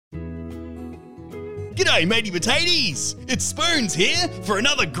G'day, matey potatoes! It's Spoons here for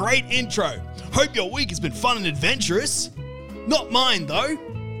another great intro. Hope your week has been fun and adventurous. Not mine, though.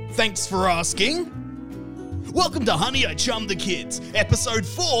 Thanks for asking. Welcome to Honey, I Chummed the Kids, Episode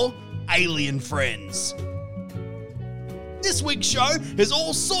 4, Alien Friends. This week's show has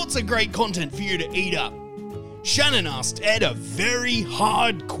all sorts of great content for you to eat up. Shannon asked Ed a very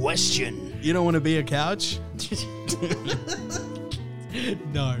hard question. You don't want to be a couch?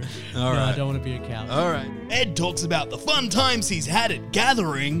 No. All No, right. I don't want to be a couch. All right. Ed talks about the fun times he's had at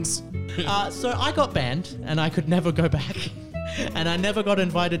gatherings. So I got banned, and I could never go back. And I never got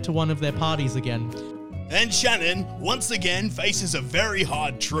invited to one of their parties again. And Shannon, once again, faces a very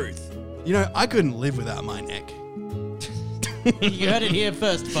hard truth. You know, I couldn't live without my neck. You heard it here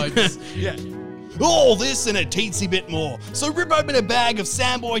first, folks. Yeah. All this and a teensy bit more. So rip open a bag of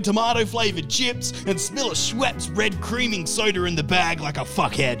Samboy tomato-flavoured chips and spill a Schweppes red creaming soda in the bag like a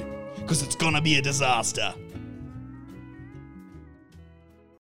fuckhead. Because it's gonna be a disaster.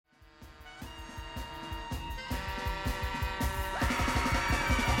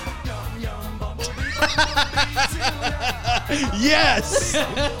 Yes!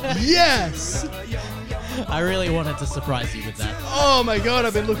 Yes! I really wanted to surprise you with that. Oh my god,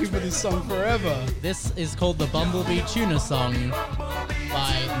 I've been looking for this song forever. This is called the Bumblebee Tuna Song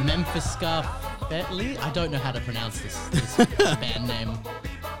by Memphis Scarfetley. I don't know how to pronounce this band name.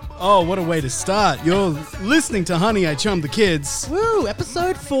 Oh, what a way to start. You're listening to Honey, I Chummed the Kids. Woo,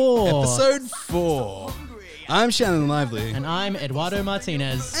 episode 4. Episode 4. I'm Shannon Lively. And I'm Eduardo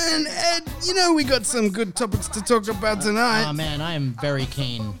Martinez. And Ed, you know we got some good topics to talk about tonight. Oh man, I am very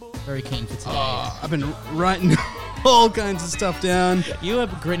keen for today. I've been writing all kinds of stuff down. You are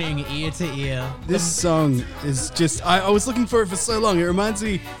grinning ear to ear. This song is just, I was looking for it for so long. It reminds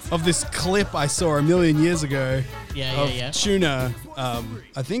me of this clip I saw a million years ago of Tuna.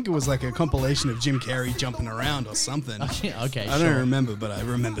 I think it was like a compilation of Jim Carrey jumping around or something. Okay, I don't remember, but I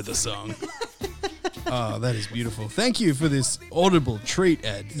remember the song. Oh, that is beautiful. Thank you for this audible treat,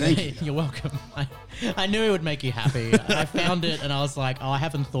 Ed. Thank you. You're welcome. I knew it would make you happy. I found it and I was like, I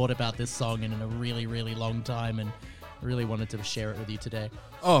haven't thought about this song in a really, really long time, and really wanted to share it with you today.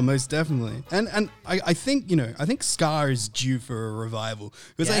 Oh, most definitely. And I think, I think ska is due for a revival.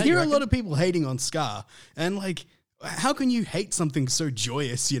 Because I hear a lot of people hating on ska. And like, how can you hate something so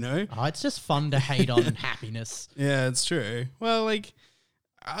joyous, Oh, it's just fun to hate on happiness. Yeah, it's true. Well, like,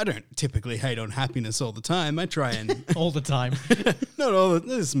 I don't typically hate on happiness all the time. I try and... all the time. Not all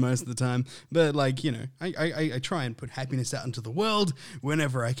this is most of the time. But like, I try and put happiness out into the world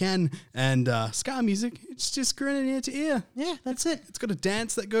whenever I can. And ska music, it's just grinning ear to ear. Yeah, that's it. It's got a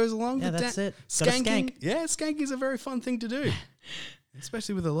dance that goes along with that's it. Skanking. Got a skank. Yeah, skanking is a very fun thing to do.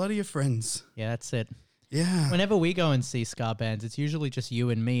 Especially with a lot of your friends. Yeah, that's it. Yeah. Whenever we go and see ska bands, it's usually just you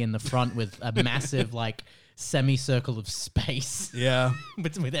and me in the front with a massive, semicircle of space. Yeah.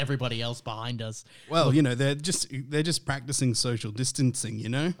 with everybody else behind us. Well, they're just practicing social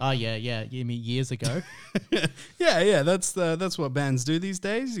distancing, Oh yeah. You mean years ago? Yeah, that's what bands do these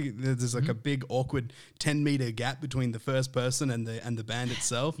days. There's like a big awkward 10-meter gap between the first person and the band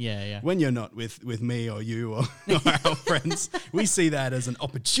itself. Yeah. When you're not with me or you or our friends, we see that as an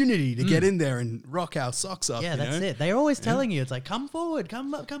opportunity to get in there and rock our socks off. Yeah, that's it. They're always telling you, it's like, come forward,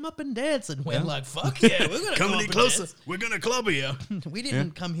 come up and dance. And we're like, fuck yeah, we're going to Come any closer. We're going to club here. We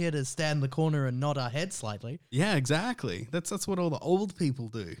didn't come here to stand in the corner and nod our heads slightly. Yeah, exactly. That's what all the old people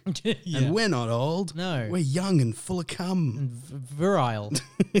do. Yeah. And we're not old. No. We're young and full of cum. Virile.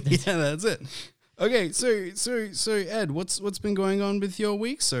 Yeah, that's it. Okay, so Ed, what's been going on with your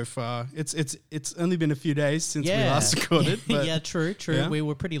week so far? It's only been a few days since we last recorded. But yeah, true. Yeah. We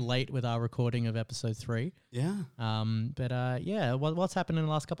were pretty late with our recording of episode 3. Yeah. What's happened in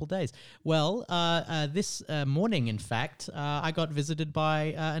the last couple of days? Well, this morning, in fact, I got visited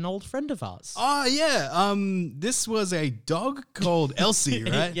by an old friend of ours. Oh yeah. This was a dog called Elsie,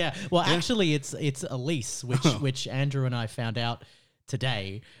 right? Yeah. Well, actually, it's Elise, which Andrew and I found out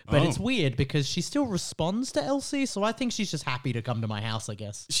today, but it's weird because she still responds to Elsie, so I think she's just happy to come to my house, I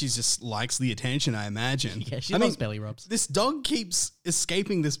guess. She just likes the attention, I imagine. Yeah, she loves belly rubs. This dog keeps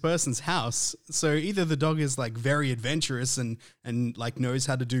escaping this person's house, so either the dog is like very adventurous and like knows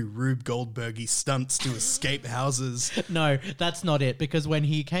how to do Rube Goldberg-y stunts to escape houses. No, that's not it, because when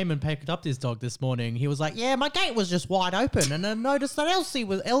he came and picked up his dog this morning, he was like, yeah, my gate was just wide open, and I noticed that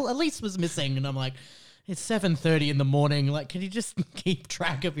Elise was missing, and I'm like, it's 7:30 in the morning. Like, can you just keep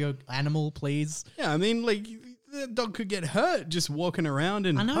track of your animal, please? Yeah, I mean, like, the dog could get hurt just walking around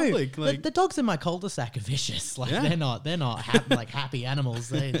in public. Like the dogs in my cul-de-sac are vicious. Like they're not like happy animals.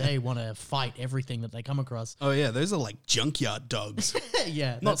 They want to fight everything that they come across. Oh yeah, those are like junkyard dogs.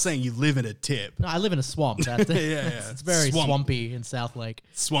 Yeah, not saying you live in a tip. No, I live in a swamp. It's very swampy in South Lake.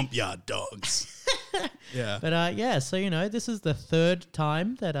 Swamp yard dogs. Yeah, but so this is the third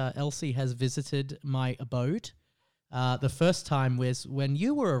time that Elsie has visited my abode. The first time was when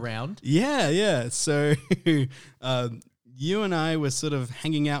you were around. Yeah. So you and I were sort of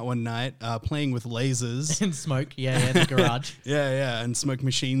hanging out one night, playing with lasers. And smoke, in the garage. Yeah, and smoke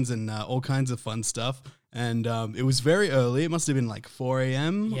machines and all kinds of fun stuff. And it was very early. It must have been like 4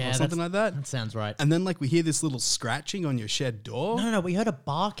 a.m. or something like that. That sounds right. And then we hear this little scratching on your shed door. No, we heard a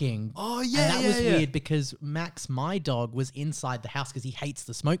barking. Oh, yeah, and that was weird because Max, my dog, was inside the house because he hates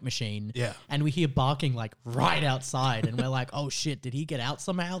the smoke machine. Yeah. And we hear barking like right outside. And we're like, oh shit, did he get out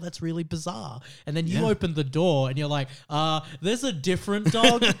somehow? That's really bizarre. And then you open the door and you're like, there's a different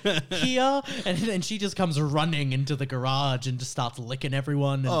dog here. And then she just comes running into the garage and just starts licking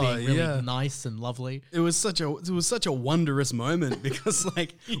everyone and being really nice and lovely. It was such a wondrous moment because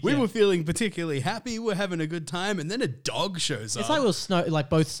we were feeling particularly happy, we're having a good time, and then a dog shows up. It's like we're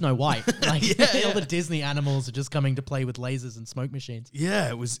both Snow White. All the Disney animals are just coming to play with lasers and smoke machines. Yeah,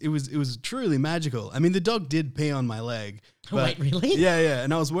 it was truly magical. I mean, the dog did pee on my leg. Wait, really? Yeah,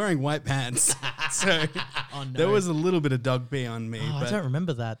 and I was wearing white pants, so there was a little bit of dog pee on me. I don't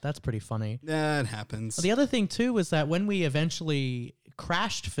remember that. That's pretty funny. Yeah, it happens. The other thing too was that when we eventually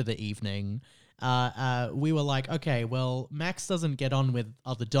crashed for the evening. We were like, okay, well, Max doesn't get on with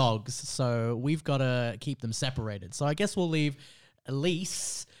other dogs, so we've got to keep them separated. So I guess we'll leave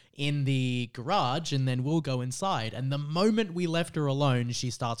Elise in the garage and then we'll go inside. And the moment we left her alone,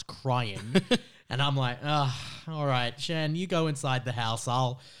 she starts crying. And I'm like, all right, Shan, you go inside the house.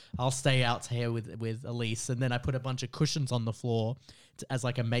 I'll stay out here with Elise. And then I put a bunch of cushions on the floor as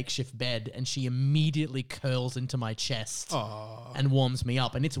like a makeshift bed, and she immediately curls into my chest and warms me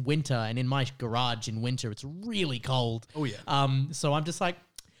up. And it's winter, and in my garage in winter, it's really cold. Oh yeah. So I'm just like,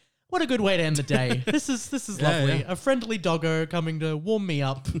 what a good way to end the day. This is lovely. Yeah. A friendly doggo coming to warm me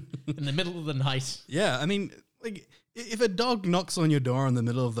up in the middle of the night. Yeah, I mean, if a dog knocks on your door in the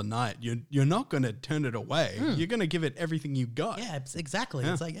middle of the night, you're not going to turn it away. You're going to give it everything you got. Yeah, exactly.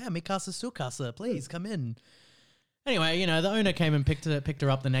 Yeah. It's like, mi casa su casa, please come in. Anyway, the owner came and picked her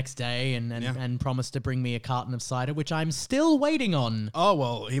up the next day and promised to bring me a carton of cider, which I'm still waiting on. Oh,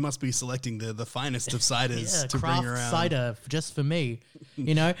 well, he must be selecting the finest of ciders to bring around. Cider just for me.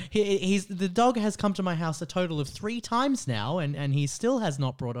 The dog has come to my house a total of 3 times now, and he still has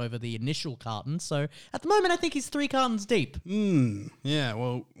not brought over the initial carton. So at the moment, I think he's 3 cartons deep. Yeah,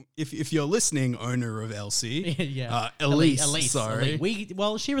 well, if you're listening, owner of Elsie, Elise, sorry.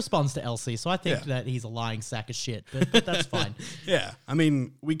 Elise. She responds to Elsie, so I think that he's a lying sack of shit. But that's fine. Yeah, I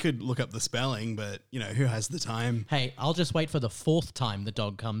mean, we could look up the spelling, but, who has the time? Hey, I'll just wait for the 4th time the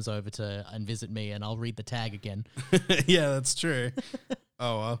dog comes over and visit me, and I'll read the tag again. Yeah, that's true.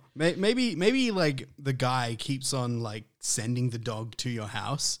 Oh, well, maybe the guy keeps on sending the dog to your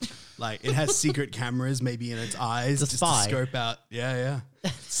house. It has secret cameras maybe in its eyes just to scope out. Yeah.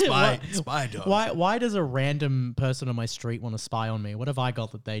 Spy dog. Why does a random person on my street want to spy on me? What have I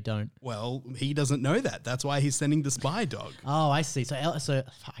got that they don't? Well, he doesn't know that. That's why he's sending the spy dog. Oh, I see. So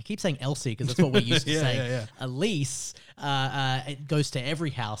I keep saying Elsie because that's what we're used to saying. Yeah. Elise it goes to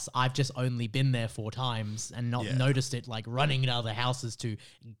every house. I've just only been there 4 times and not noticed it running into other houses to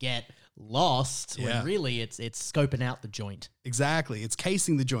get lost when really it's scoping out the joint. Exactly. It's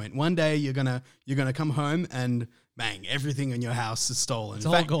casing the joint. One day you're gonna come home and bang, everything in your house is stolen. It's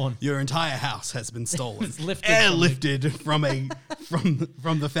all gone. Your entire house has been stolen. It's lifted airlifted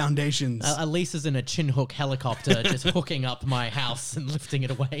from the foundations. Elise is in a Chinhook helicopter just hooking up my house and lifting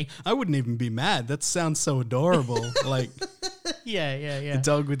it away. I wouldn't even be mad. That sounds so adorable. Yeah. The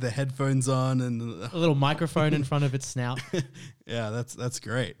dog with the headphones on and a little microphone in front of its snout. Yeah, that's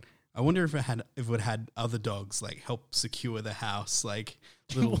great. I wonder if it had other dogs help secure the house,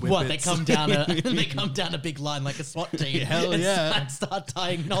 little whippets. What, they come down a big line like a SWAT team. Hell yeah. And start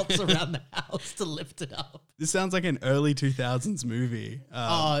tying knots around the house to lift it up. This sounds like an early 2000s movie.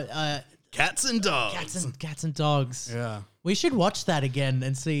 Cats and Dogs. Cats and Dogs. Yeah. We should watch that again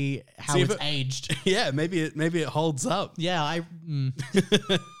and see how it's aged. Yeah, maybe it holds up. Yeah,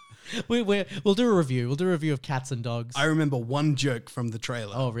 We'll do a review. We'll do a review of Cats and Dogs. I remember one joke from the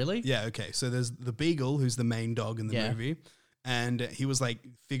trailer. Oh, really? Yeah, okay. So there's the Beagle, who's the main dog in the movie, and he was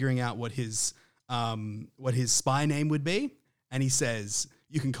figuring out what his spy name would be, and he says,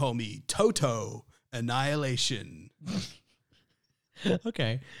 "You can call me Toto Annihilation."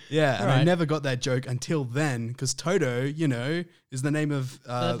 Okay. Yeah, All and right. I never got that joke until then, because Toto, is the name of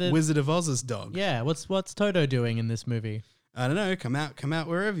Wizard of Oz's dog. Yeah. What's Toto doing in this movie? I don't know. Come out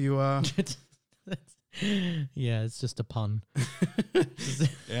wherever you are. Yeah, it's just a pun.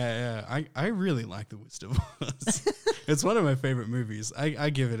 Yeah. I really like The Wizard of Oz. It's one of my favorite movies. I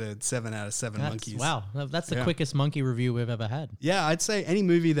give it a 7 out of 7 monkeys. Wow, that's the quickest monkey review we've ever had. Yeah, I'd say any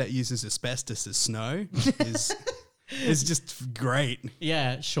movie that uses asbestos as snow is just great.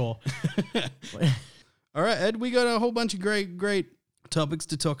 Yeah, sure. All right, Ed, we got a whole bunch of great topics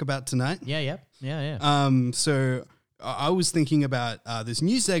to talk about tonight. Yeah. So I was thinking about this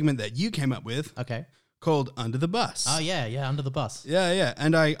new segment that you came up with. Okay. Called Under the Bus. Oh, yeah, Under the Bus. Yeah.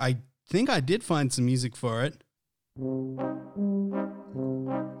 And I think I did find some music for it.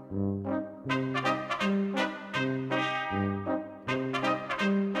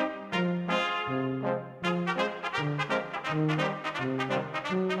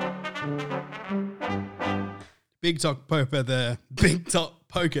 Big Top Poker there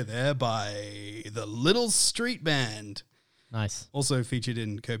by the Little Street Band. Nice. Also featured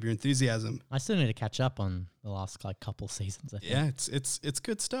in Curb Your Enthusiasm. I still need to catch up on the last couple seasons, I think. Yeah, it's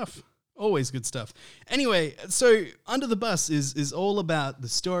good stuff. Always good stuff. Anyway, so Under the Bus is all about the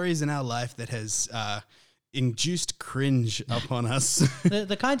stories in our life that has induced cringe upon us.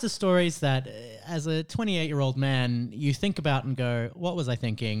 The kinds of stories that, as a 28-year-old man, you think about and go, what was I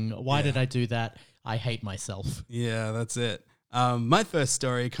thinking? Why did I do that? I hate myself. Yeah, that's it. My first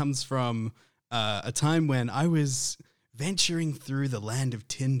story comes from a time when I was venturing through the land of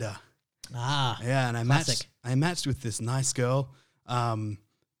Tinder. Yeah, and I matched with this nice girl. We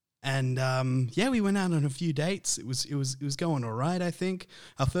went out on a few dates. It was going all right, I think.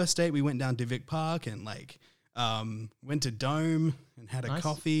 Our first date, we went down to Vic Park and went to Dome and had a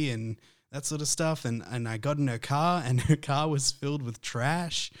coffee and that sort of stuff. And I got in her car, and her car was filled with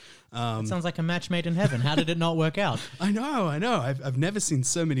trash. It sounds like a match made in heaven. How did it not work out? I know. I've never seen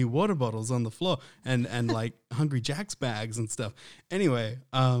so many water bottles on the floor and like Hungry Jack's bags and stuff. Anyway,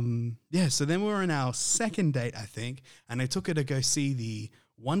 so then we were on our second date, I think, and I took her to go see the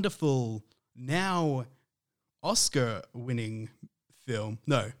wonderful, now Oscar-winning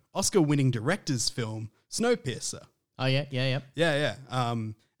director's film, Snowpiercer. Oh, yeah. Yeah.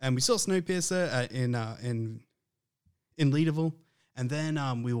 And we saw Snowpiercer in Leederville. And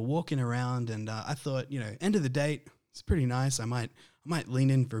then we were walking around, and I thought, end of the date, it's pretty nice. I might lean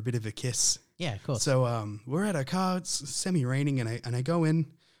in for a bit of a kiss. Yeah, of course. So we're at our car. It's semi-raining, and I go in.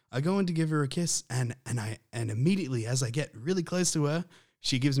 I go in to give her a kiss, and immediately as I get really close to her,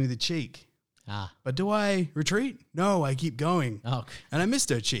 she gives me the cheek. But do I retreat? No, I keep going. Oh. And I missed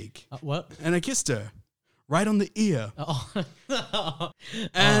her cheek. What? And I kissed her. Right on the ear.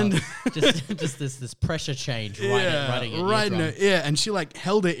 And just this pressure change right in her ear. And she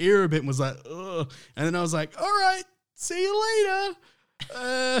held her ear a bit and was like, ugh. And then I was like, all right, see you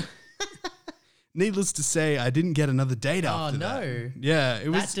later. Needless to say, I didn't get another date after that. Oh, no. Yeah,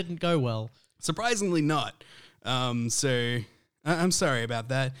 that didn't go well. Surprisingly not. So I'm sorry about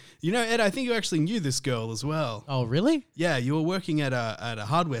that. Ed, I think you actually knew this girl as well. Oh, really? Yeah, you were working at a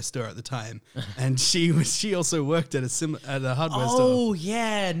hardware store at the time, and she also worked at a hardware store. Oh,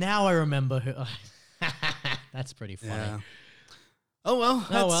 yeah. Now I remember who. That's pretty funny. Yeah. Oh well.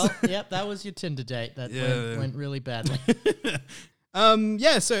 Yep, that was your Tinder date. That went really badly.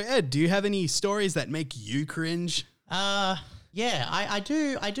 So Ed, do you have any stories that make you cringe? Yeah, I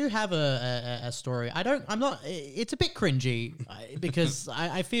do have a story. It's a bit cringy because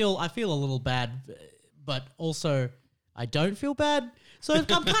I feel a little bad, but also I don't feel bad. So I'm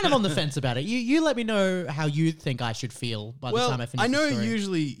kind of on the fence about it. You let me know how you think I should feel by the time I finish. I know the story.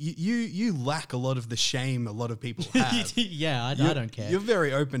 Usually you lack a lot of the shame a lot of people have. Yeah, I don't care. You're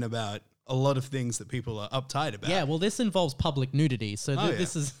very open about a lot of things that people are uptight about. Yeah, well, this involves public nudity, so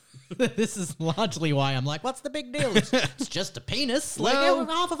this is this is largely why I'm like, what's the big deal? It's just a penis.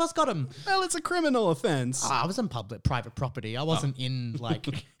 Half of us got him. Well, it's a criminal offense. I was in private property. I wasn't in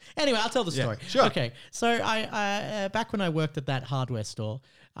Anyway, I'll tell the story. Yeah, sure. Okay, so I back when I worked at that hardware store,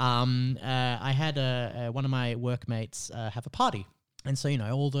 I had one of my workmates have a party. And so,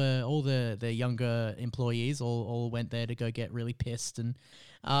 all the younger employees all went there to go get really pissed, and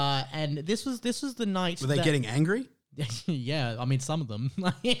this was the night. Were they getting angry? Yeah, I mean, some of them.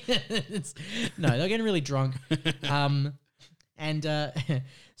 No, they're getting really drunk.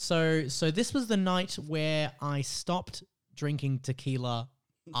 So this was the night where I stopped drinking tequila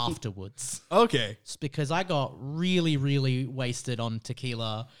afterwards. Okay. It's because I got really, really wasted on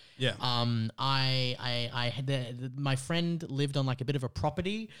tequila. Yeah. I had my friend lived on like a bit of a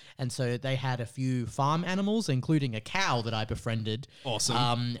property, and so they had a few farm animals, including a cow that I befriended.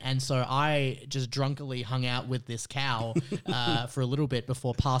 Awesome. And so I just drunkenly hung out with this cow for a little bit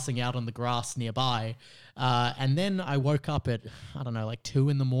before passing out on the grass nearby. And then I woke up at, I don't know, like 2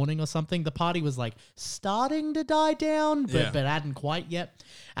 a.m. or something. The party was like starting to die down, but hadn't quite yet.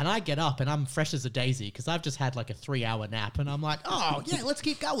 And I get up and I'm fresh as a daisy because I've just had like a 3-hour nap. And I'm like, oh, yeah, let's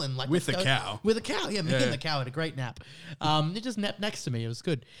keep going. Like with the cow. With a cow, yeah. Me and the cow had a great nap. It just napped next to me. It was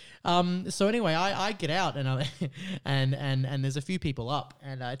good. So anyway, I get out and and there's a few people up.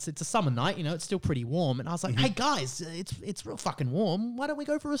 And it's a summer night, you know, it's still pretty warm. And I was like, hey, guys, it's real fucking warm. Why don't we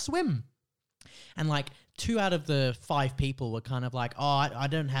go for a swim? And like 2 out of the 5 people were kind of like, oh, I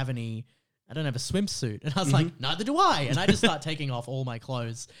don't have a swimsuit. And I was like, neither do I. And I just start taking off all my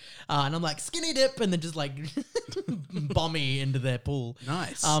clothes. And I'm like, skinny dip, and then just like bomby into their pool.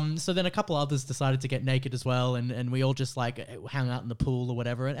 Nice. So then a couple others decided to get naked as well. And we all just like hung out in the pool or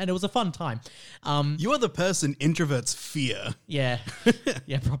whatever. And it was a fun time. You are the person introverts fear. Yeah.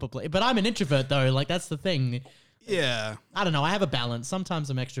 Yeah, probably. But I'm an introvert though. Like that's the thing. Yeah. I don't know. I have a balance. Sometimes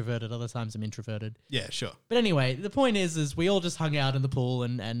I'm extroverted. Other times I'm introverted. Yeah, sure. But anyway, the point is we all just hung out in the pool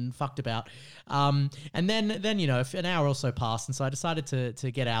and fucked about. And then you know, an hour or so passed, and so I decided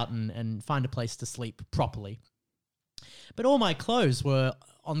to get out and find a place to sleep properly. But all my clothes were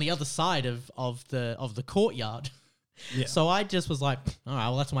on the other side of the courtyard. Yeah. So I just was like, all right,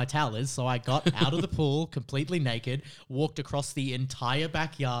 well, that's where my towel is. So I got out of the pool completely naked, walked across the entire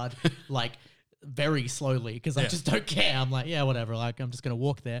backyard, like very slowly because I just don't care. I'm like, yeah, whatever. Like, I'm just going to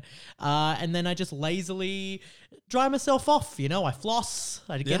walk there. And then I just lazily dry myself off. You know, I floss.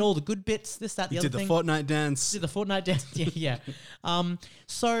 I get all the good bits, this, that, the other thing. Did the Fortnite dance. Did the Fortnite dance. Yeah.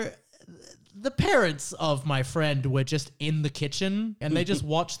 So the parents of my friend were just in the kitchen and they just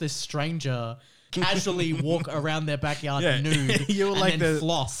watched this stranger casually walk around their backyard nude and then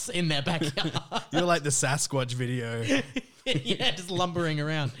floss in their backyard. You're like the Sasquatch video. Yeah, just lumbering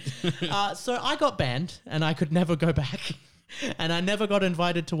around. So I got banned and I could never go back. And I never got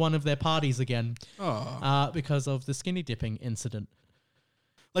invited to one of their parties again because of the skinny dipping incident.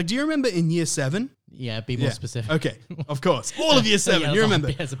 Like, do you remember in year 7? Yeah, be more specific. Okay, of course. All of year 7, you remember.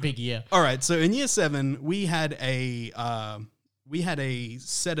 It's a big year. All right, so in year 7, we had a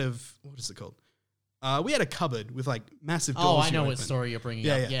set of, what is it called? We had a cupboard with like massive doors. Oh, I know what story you're bringing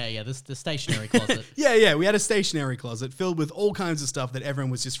up. Yeah. The stationery closet. Yeah. We had a stationery closet filled with all kinds of stuff that everyone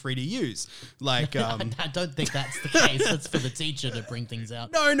was just free to use. Like, I don't think that's the case. That's for the teacher to bring things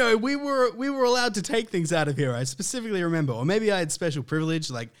out. No, we were allowed to take things out of here. I specifically remember, or maybe I had special privilege,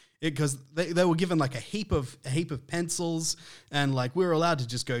 like because they were given like a heap of pencils, and like we were allowed to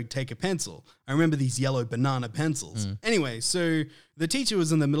just go take a pencil. I remember these yellow banana pencils. Anyway, so the teacher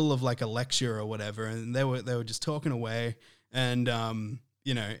was in the middle of like a lecture or whatever, and they were just talking away, and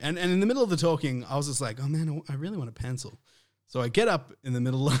you know, and in the middle of the talking, I was just like, oh man, I really want a pencil. So I get up in the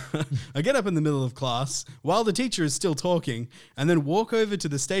middle of class while the teacher is still talking, and then walk over to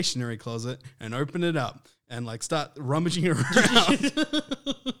the stationery closet and open it up and like start rummaging around.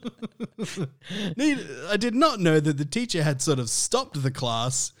 I did not know that the teacher had sort of stopped the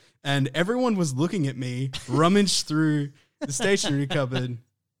class and everyone was looking at me rummage through the stationery cupboard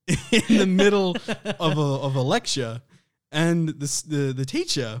in the middle of a lecture, and the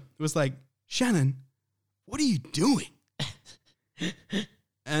teacher was like, Shannon, what are you doing?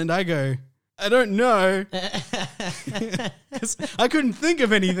 And I go, I don't know. I couldn't think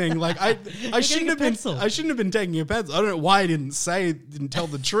of anything. Like I shouldn't have been taking a pencil. I don't know why I didn't tell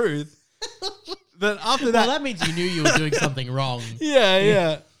the truth. But after that, well, that means you knew you were doing something wrong.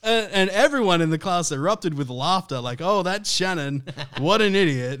 Yeah. And everyone in the class erupted with laughter. Like, oh, that's Shannon. What an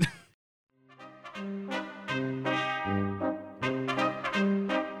idiot.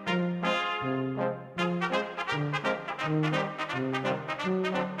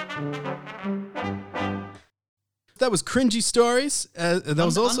 That was Cringy Stories. That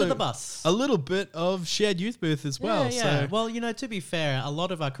was also Under the Bus. A little bit of Shared Youth Booth as well. Yeah. So. Well, you know, to be fair, a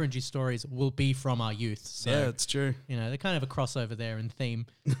lot of our cringy stories will be from our youth. So, yeah, it's true. You know, they're kind of a crossover there in theme.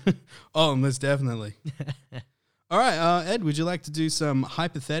 Oh, most definitely. All right, Ed, would you like to do some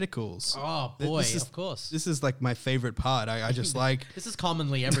hypotheticals? Oh, boy, of course. This is like my favorite part. I just like... This is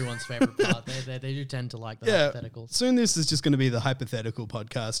commonly everyone's favorite part. They do tend to like the hypotheticals. Soon this is just going to be the hypothetical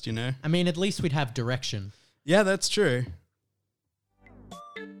podcast, you know? I mean, at least we'd have direction. Yeah, that's true.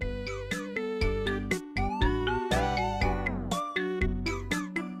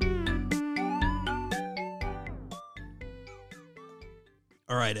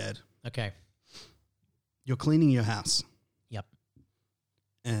 All right, Ed. Okay. You're cleaning your house. Yep.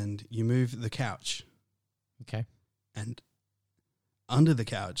 and you move the couch. Okay. And under the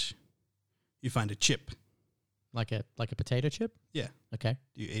couch, you find a chip. Like a potato chip? Yeah. Okay.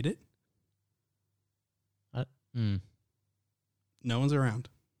 Do you eat it? No, one's around.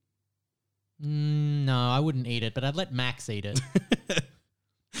 No, I wouldn't eat it, but I'd let Max eat it.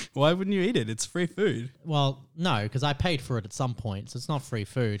 Why wouldn't you eat it? It's free food. Well, no, because I paid for it at some point, so it's not free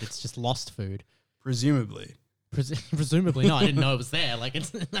food. It's just lost food. Presumably. Presumably, no, I didn't know it was there. Like,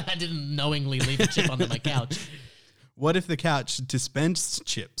 I didn't knowingly leave a chip under my couch. What if the couch dispensed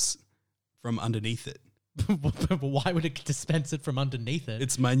chips from underneath it? But why would it dispense it from underneath it?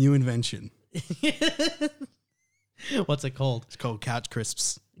 It's my new invention. What's it called? It's called Couch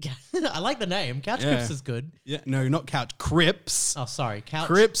Crisps. I like the name. Couch Crisps is good. Yeah, no, not Couch Crips. Oh, sorry.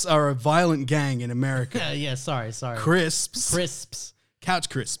 Crips are a violent gang in America. Yeah, sorry. Crisps. Couch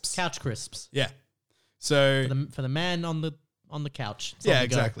Crisps. Couch Crisps. Yeah. So for the man on the couch. Yeah,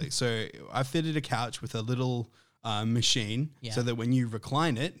 exactly. So I fitted a couch with a little machine so that when you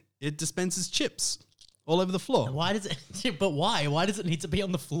recline it, it dispenses chips all over the floor. Why does it? But why? Why does it need to be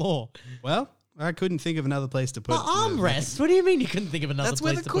on the floor? Well, I couldn't think of another place to put the armrest. What do you mean you couldn't think of another place? That's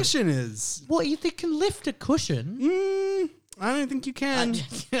where the cushion is. What, you think can lift a cushion? I don't think you can.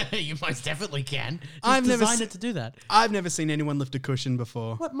 You most definitely can. I've never designed it to do that. I've never seen anyone lift a cushion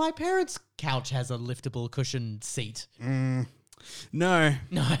before. What? My parents' couch has a liftable cushion seat. No,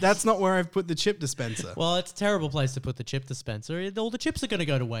 that's not where I've put the chip dispenser. Well, it's a terrible place to put the chip dispenser. All the chips are going to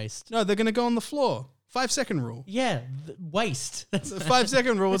go to waste. No, they're going to go on the floor. 5-second rule. Yeah, waste. That's a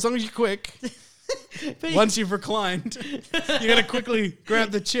 5-second rule. As long as you're quick. Once you've reclined, you're going to quickly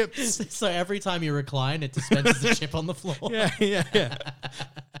grab the chips. So every time you recline, it dispenses a chip on the floor. Yeah.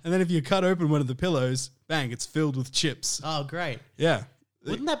 And then if you cut open one of the pillows, bang, it's filled with chips. Oh, great. Yeah.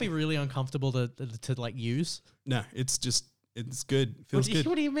 Wouldn't that be really uncomfortable to like use? No, it's good. Feels good.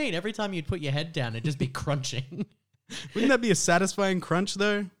 What do you mean? Every time you'd put your head down, it'd just be crunching. Wouldn't that be a satisfying crunch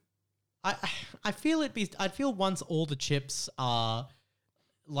though? I feel I'd feel once all the chips are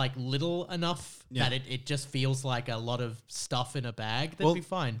like little enough that it just feels like a lot of stuff in a bag, that'd be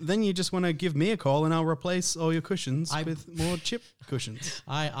fine. Then you just want to give me a call and I'll replace all your cushions with more chip cushions.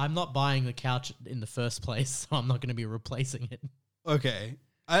 I'm not buying the couch in the first place, so I'm not going to be replacing it. Okay.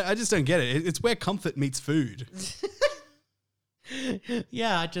 I just don't get it. It's where comfort meets food.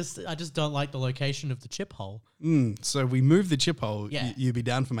 Yeah, I just don't like the location of the chip hole. So we move the chip hole. Yeah. You'd be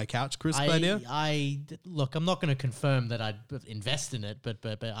down for my couch crisp idea? Look, I'm not going to confirm that I'd invest in it,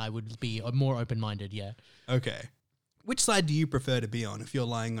 but I would be more open-minded, yeah. Okay. Which side do you prefer to be on if you're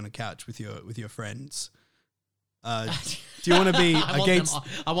lying on a couch with your friends? Do you want to be against...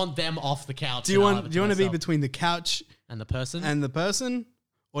 I want them off the couch. Do you want to be between the couch... And the person?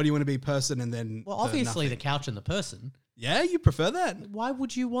 Or do you want to be person and then... Well, obviously the couch and the person. Yeah, you prefer that? Why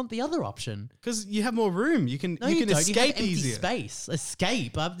would you want the other option? Because you have more room. You can escape easier. Space.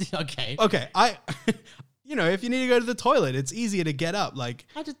 Escape. Okay. Okay. If you need to go to the toilet, it's easier to get up. Like,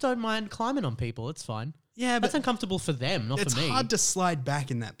 I just don't mind climbing on people. It's fine. Yeah, but that's uncomfortable for them, not for me. It's hard to slide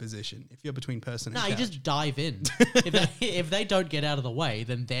back in that position if you're between person and couch. No, you just dive in. If they don't get out of the way,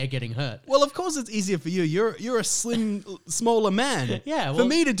 then they're getting hurt. Well, of course it's easier for you. You're a slim, smaller man. Yeah. For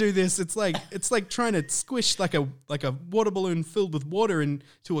me to do this, it's like trying to squish like a water balloon filled with water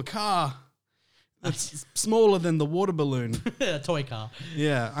into a car that's smaller than the water balloon. A toy car.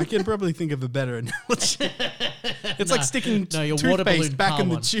 Yeah, I can probably think of a better analogy. It's like sticking your water toothpaste balloon back in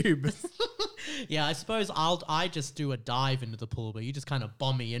the one. tube. Yeah, I suppose I just do a dive into the pool, but you just kind of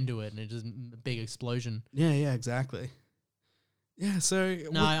bomb me into it, and it's just a big explosion. Yeah, exactly. Yeah, so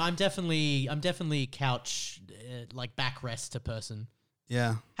no, I'm definitely couch like backrest to person.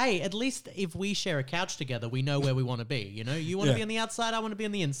 Yeah. Hey, at least if we share a couch together, we know where we want to be. You know, you want to be on the outside, I want to be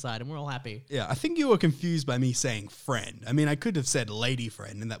on the inside, and we're all happy. Yeah, I think you were confused by me saying friend. I mean, I could have said lady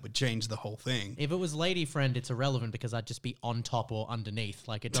friend, and that would change the whole thing. If it was lady friend, it's irrelevant because I'd just be on top or underneath.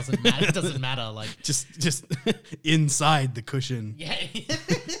 Like, it doesn't matter. It doesn't matter. Like, just inside the cushion. Yeah.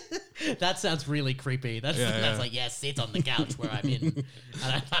 That sounds really creepy. That's like, sit on the couch where I'm in.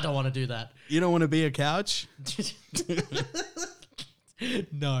 I don't want to do that. You don't want to be a couch?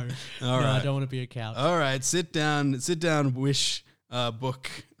 No. All right. I don't want to be a couch. All right, sit down, Wish book.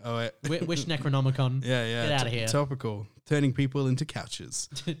 Oh, wait. Wish Necronomicon. Yeah. Get out of here. Topical. Turning people into couches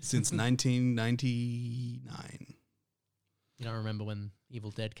since 1999. You don't remember when Evil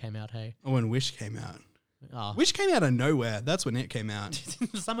Dead came out, hey? Oh, when Wish came out. Oh. Wish came out of nowhere. That's when it came out.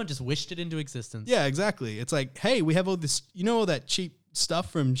 Someone just wished it into existence. Yeah, exactly. It's like, hey, we have all this, all that cheap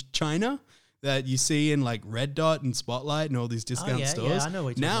stuff from China that you see in like Red Dot and Spotlight and all these discount stores. I know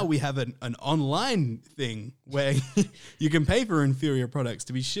what you're now talking we have an online thing where you can pay for inferior products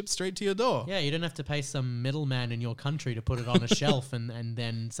to be shipped straight to your door. Yeah, you don't have to pay some middleman in your country to put it on a shelf and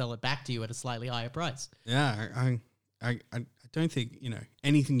then sell it back to you at a slightly higher price. Yeah, I don't think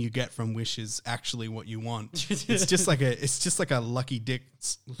anything you get from Wish is actually what you want. It's just like a lucky dick.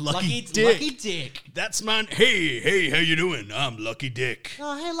 Lucky Dick. That's mine. Hey, how you doing? I'm Lucky Dick.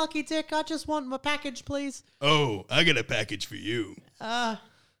 Oh, hey, Lucky Dick. I just want my package, please. Oh, I got a package for you. You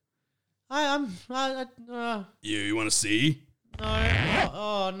You want to see? No.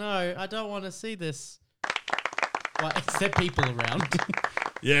 Oh, no. I don't want to see this. What? Is there people around?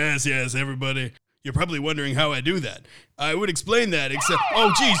 Yes, everybody. You're probably wondering how I do that. I would explain that, except...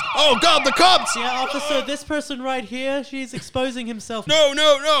 Oh, jeez. Oh, God, the cops! Yeah, officer, this person right here, she's exposing himself. No.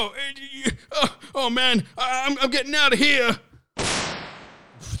 Oh, man. I'm getting out of here.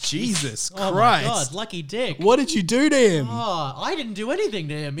 Jesus Oh, Christ. my God, Lucky Dick. What did you do to him? Oh, I didn't do anything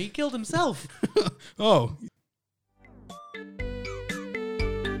to him. He killed himself. Oh.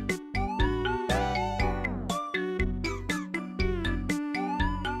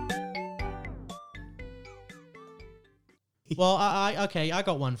 Well, I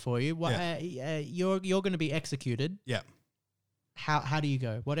got one for you. You're going to be executed. Yeah. How do you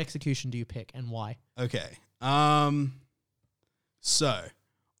go? What execution do you pick and why? Okay. So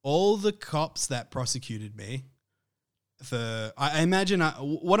all the cops that prosecuted me I imagine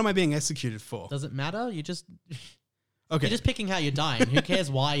what am I being executed for? Does it matter? You're just Okay. picking how you're dying. Who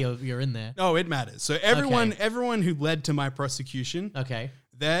cares why you're in there? No, it matters. So everyone who led to my prosecution, Okay.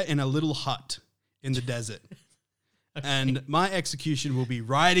 they're in a little hut in the desert. And my execution will be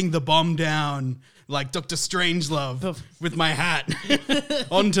riding the bomb down like Dr. Strangelove with my hat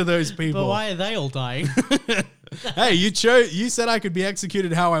onto those people. But why are they all dying? Hey, you said I could be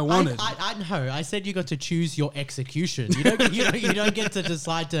executed how I wanted. I know. I said you got to choose your execution. You don't get to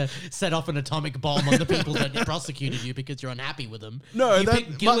decide to set off an atomic bomb on the people that prosecuted you because you're unhappy with them. No, you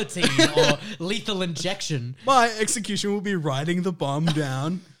pick guillotine or lethal injection. My execution will be riding the bomb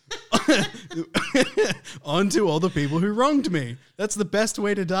down onto all the people who wronged me. That's the best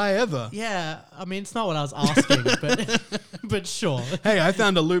way to die ever. Yeah, I mean, it's not what I was asking, but sure. Hey, I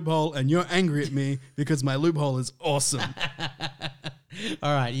found a loophole and you're angry at me because my loophole is awesome.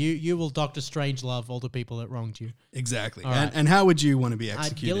 All right, you will Dr. Strangelove all the people that wronged you. Exactly. Right. And how would you want to be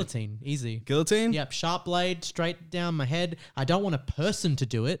executed? Guillotine, easy. Guillotine? Yep, sharp blade straight down my head. I don't want a person to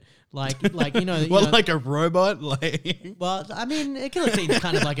do it. Like like a robot? Like well, I mean, a guillotine's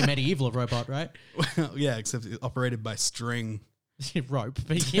kind of like a medieval robot, right? Well, yeah, except it's operated by string. Rope,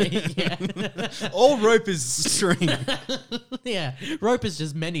 but yeah. All rope is string. Yeah, rope is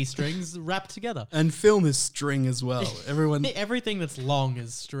just many strings wrapped together. And film is string as well. Everything that's long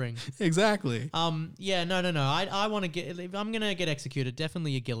is string. Exactly. Yeah, no. I want to get. If I'm gonna get executed,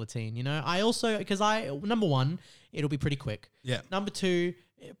 definitely a guillotine. I also because number one, it'll be pretty quick. Yeah. Number two,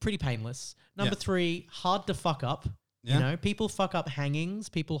 pretty painless. Number three, hard to fuck up. Yeah. People fuck up hangings.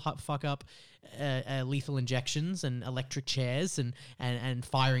 People fuck up lethal injections and electric chairs and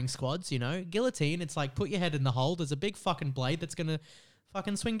firing squads. Guillotine. It's like put your head in the hole. There's a big fucking blade that's gonna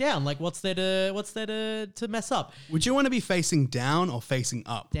fucking swing down. Like what's there to mess up? Would you want to be facing down or facing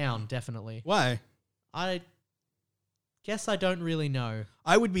up? Down, definitely. Why? I guess I don't really know.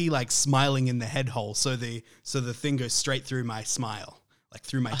 I would be like smiling in the head hole, so the thing goes straight through my smile. Like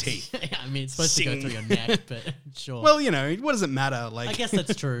through my teeth. I mean, it's supposed to go through your neck, but sure. Well, what does it matter? Like, I guess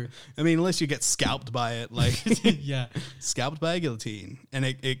that's true. I mean, unless you get scalped by it, like, yeah, scalped by a guillotine, and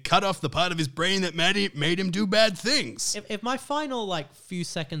it cut off the part of his brain that made him do bad things. If my final few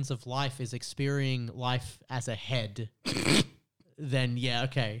seconds of life is experiencing life as a head, then yeah,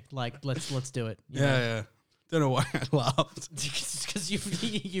 okay, let's do it. Yeah. Don't know why I laughed. Because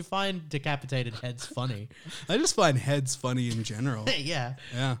you find decapitated heads funny. I just find heads funny in general. Yeah.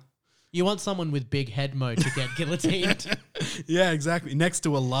 Yeah. You want someone with big head mode to get guillotined. Yeah, exactly. Next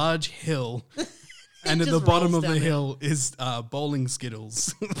to a large hill. And at the Just bottom rolls of the down hill is bowling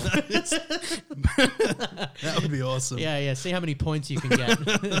skittles. That would be awesome. Yeah. See how many points you can get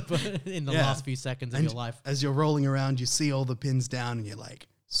in the last few seconds of your life. As you're rolling around, you see all the pins down and you're like,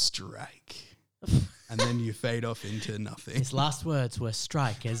 strike. And then you fade off into nothing. His last words were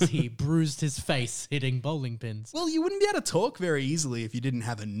strike as he bruised his face hitting bowling pins. Well, you wouldn't be able to talk very easily if you didn't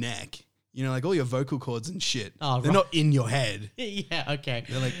have a neck. Like all your vocal cords and shit. Oh, they're not in your head. Yeah, okay.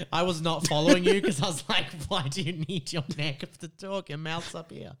 I was not following you because I was like, why do you need your neck to talk? Your mouth's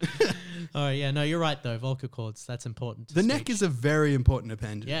up here. Oh, yeah. No, you're right, though. Vocal cords, that's important. The neck is a very important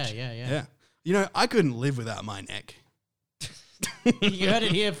appendage. Yeah. I couldn't live without my neck. You heard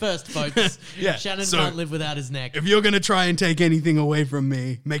it here first, folks. Yeah, Shannon so can't live without his neck. If you're going to try and take anything away from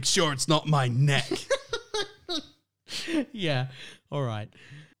me, make sure it's not my neck. Yeah. All right.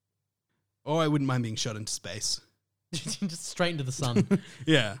 Or I wouldn't mind being shot into space. Just straight into the sun.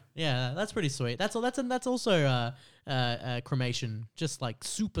 Yeah. Yeah, that's pretty sweet. That's also cremation, just like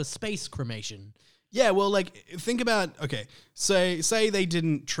super space cremation. Yeah, well, like, think about, okay, say they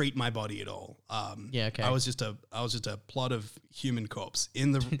didn't treat my body at all. Yeah, okay. I was just a plot of human corpse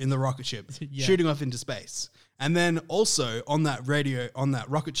in the rocket ship Yeah. shooting off into space. And then also on that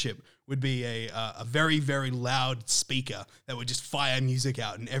rocket ship would be a very, very loud speaker that would just fire music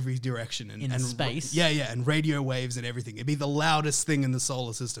out in every direction. In space? Yeah, and radio waves and everything. It'd be the loudest thing in the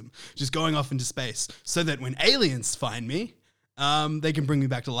solar system, just going off into space, so that when aliens find me, they can bring me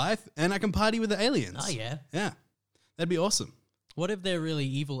back to life and I can party with the aliens. Oh, yeah. Yeah. That'd be awesome. What if they're really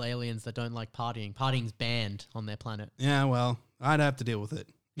evil aliens that don't like partying? Partying's banned on their planet. Yeah, well, I'd have to deal with it.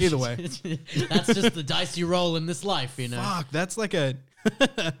 Either way. That's just the dice you roll in this life, you know? Fuck, that's like a...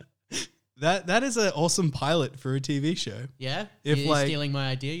 That is an awesome pilot for a TV show. Yeah? If, You're like- stealing my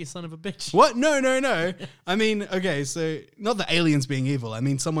idea, you son of a bitch. What? No. I mean, okay, so not the aliens being evil. I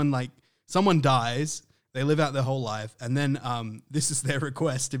mean, someone dies, they live out their whole life, and then this is their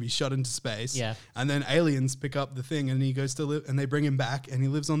request to be shot into space. Yeah. And then aliens pick up the thing and he goes to live, and they bring him back and he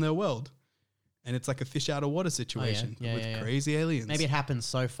lives on their world. And it's like a fish out of water situation with crazy aliens. Maybe it happens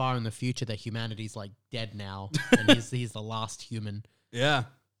so far in the future that humanity's like dead now, and he's the last human. Yeah.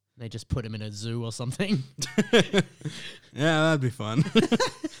 They just put him in a zoo or something. Yeah, that'd be fun.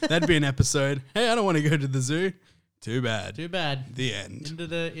 That'd be an episode. Hey, I don't want to go to the zoo. Too bad. Too bad. The end. Into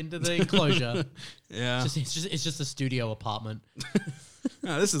the enclosure. Yeah. It's just a studio apartment.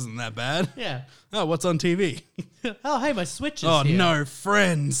 Oh, this isn't that bad. Yeah. Oh, what's on TV? Oh, hey, my Switch is Oh, here. no,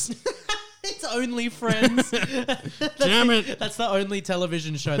 Friends. It's only Friends. Damn it. That's the only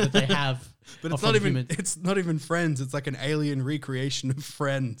television show that they have. But it's not even Friends. It's like an alien recreation of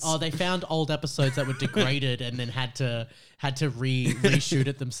Friends. Oh, they found old episodes that were degraded and then had to reshoot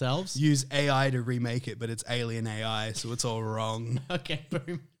it themselves. Use AI to remake it, but it's alien AI, so it's all wrong. Okay,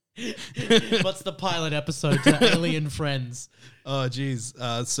 boom. What's the pilot episode to Alien Friends? Oh, geez.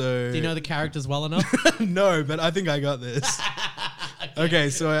 So Do you know the characters well enough? No, but I think I got this. Okay,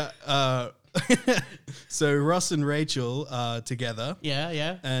 so so Ross and Rachel are together.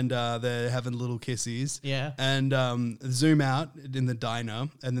 Yeah. And they're having little kissies. Yeah. And zoom out in the diner,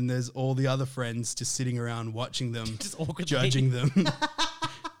 and then there's all the other friends just sitting around watching them, Just awkwardly. judging them.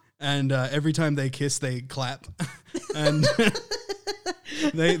 And every time they kiss, they clap. And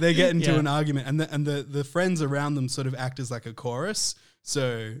they get into an argument, and the friends around them sort of act as like a chorus.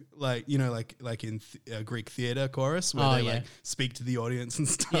 So like, you know, like in Greek theater chorus where they like speak to the audience and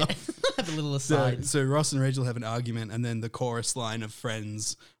stuff. Yeah. Have a little aside. So Ross and Rachel have an argument, and then the chorus line of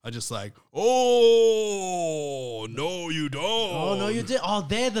Friends are just like, "Oh no, you don't! Oh no, you did! Oh,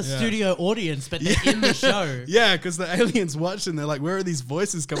 they're the studio audience, but they're in the show. Yeah, because the aliens watch and they're like, "Where are these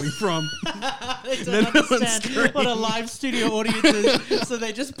voices coming from?" They don't understand what a live studio audience is, so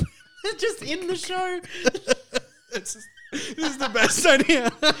they're just in the show. This is the best idea.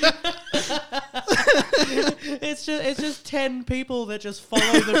 It's just 10 people that just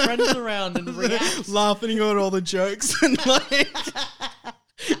follow the friends around and react, laughing at all the jokes and like.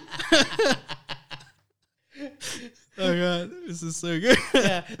 Oh god, this is so good.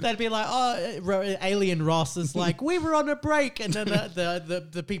 Yeah, they'd be like, Alien Ross is like, we were on a break, and then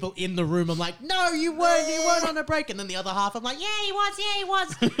the people in the room, I'm like, no, you weren't on a break, and then the other half, I'm like, yeah, he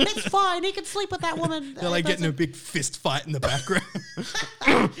was, it's fine, he can sleep with that woman. They're like getting a big fist fight in the background.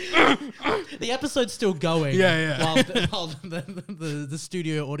 The episode's still going. Yeah. While the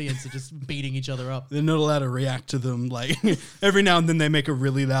studio audience are just beating each other up. They're not allowed to react to them. Like every now and then they make a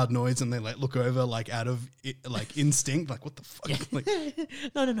really loud noise and they like look over like out of like instinct. Like what the fuck? Yeah. Like,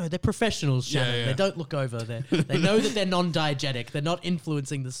 No, they're professionals, Shannon. Yeah. They don't look over. They know that they're non-diegetic. They're not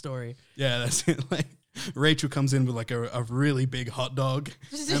influencing the story. yeah, that's it. Like Rachel comes in with like a really big hot dog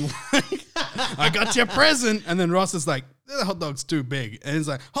and like, I got your present. And then Ross is like, the hot dog's too big. And he's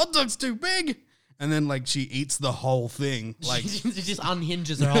like, hot dog's too big. And then like she eats the whole thing. Like She just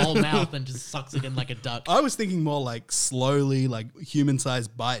unhinges her whole mouth and just sucks it in like a duck. I was thinking more like slowly, like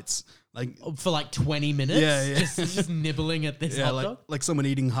human-sized bites. Like For like 20 minutes? Yeah. Just nibbling at this hot dog? like someone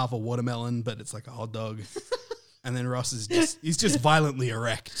eating half a watermelon, but it's like a hot dog. And then Ross is he's just violently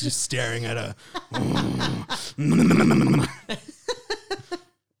erect, just staring at her.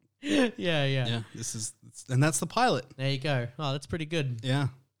 Yeah. And that's the pilot. There you go. Oh, that's pretty good. Yeah.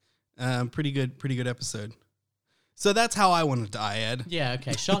 Pretty good episode. So that's how I want to die, Ed. Yeah,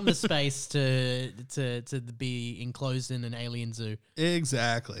 okay. Shot into space to be enclosed in an alien zoo.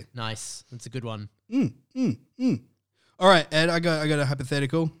 Exactly. Nice. That's a good one. All right, Ed, I got a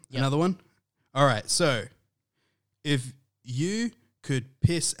hypothetical. Yep. Another one. All right, so if you could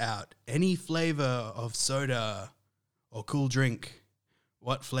piss out any flavor of soda or cool drink,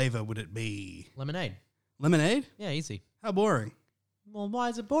 what flavor would it be? Lemonade. Lemonade? Yeah, easy. How boring. Well, why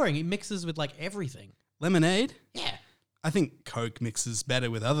is it boring? It mixes with like everything. Lemonade? Yeah. I think Coke mixes better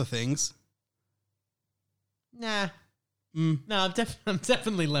with other things. Nah. No, I'm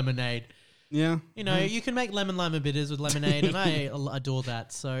definitely lemonade. Yeah. You know, you can make lemon lima bitters with lemonade, and I adore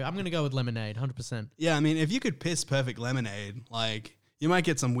that. So I'm going to go with lemonade, 100%. Yeah, I mean, if you could piss perfect lemonade, like, you might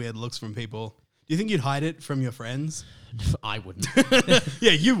get some weird looks from people. Do you think you'd hide it from your friends? I wouldn't.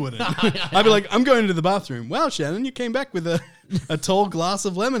 Yeah, you wouldn't. I'd be like, I'm going to the bathroom. Wow, Shannon, you came back with a tall glass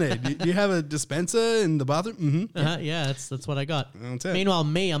of lemonade. Do you have a dispenser in the bathroom? Mm-hmm. Yeah, that's what I got. Meanwhile,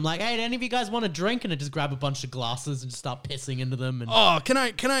 I'm like, hey, do any of you guys want a drink? And I just grab a bunch of glasses and just start pissing into them. And can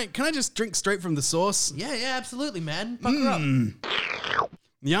I just drink straight from the source? Yeah, absolutely, man. Pucker up.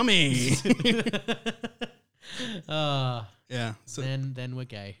 Yummy. Yeah. So then we're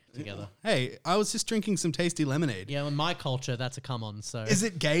gay together. Hey, I was just drinking some tasty lemonade. Yeah, in my culture, that's a come on. So is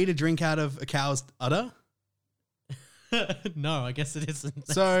it gay to drink out of a cow's udder? No, I guess it isn't.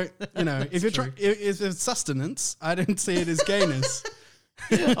 So if it's sustenance, I don't see it as gayness.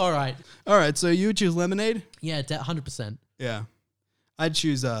 All right. So you would choose lemonade? Yeah, 100%. Yeah, I'd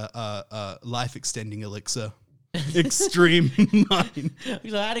choose a life extending elixir. Extreme 9.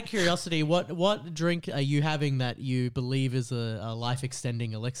 So out of curiosity, what drink are you having that you believe is a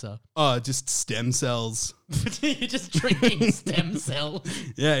life-extending elixir? Oh, just stem cells. You're just drinking stem cells.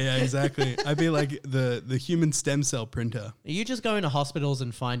 Yeah, exactly. I'd be like the human stem cell printer. Are you just going to hospitals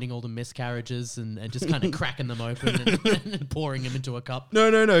and finding all the miscarriages and just kind of cracking them open and pouring them into a cup?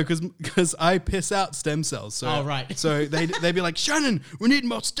 No, because I piss out stem cells. So, right. So they'd be like, Shannon, we need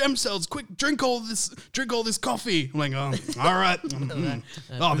more stem cells. Quick, drink all this coffee. I'm like, oh, all right.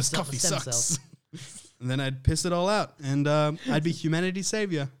 This coffee sucks. And then I'd piss it all out, and I'd be humanity's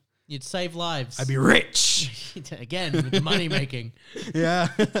savior. You'd save lives. I'd be rich. Again, with the money making. Yeah.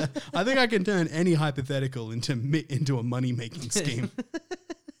 I think I can turn any hypothetical into a money making scheme.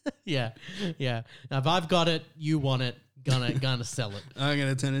 Yeah. Now, if I've got it, you want it, gonna sell it. I'm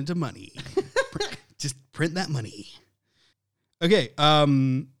gonna turn it into money. Just print that money. Okay. I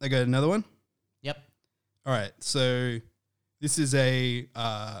got another one. Yep. All right. So this is I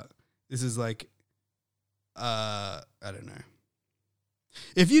don't know.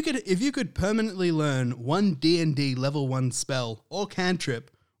 If you could permanently learn one D&D level 1 spell or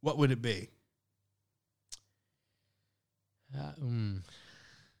cantrip, what would it be?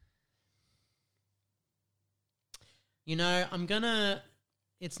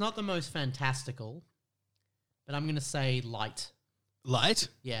 It's not the most fantastical, but I'm gonna say light. Light?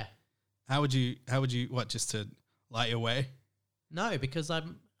 Yeah. How would you just to light your way? No, because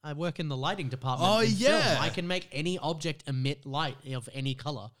I work in the lighting department. Oh, yeah. Film. I can make any object emit light of any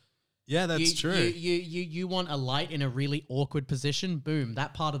color. Yeah, that's true. You want a light in a really awkward position? Boom!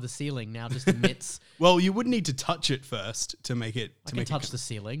 That part of the ceiling now just emits. Well, you would need to touch it first to make it. I can touch the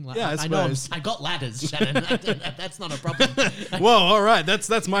ceiling. Yeah, I suppose. I got ladders, Shannon. That's not a problem. Whoa! All right,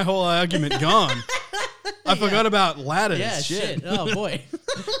 that's my whole argument gone. I forgot about ladders. Yeah, shit. Oh boy.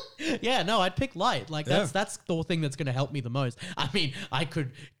 Yeah, no, I'd pick light. Like that's the thing that's going to help me the most. I mean, I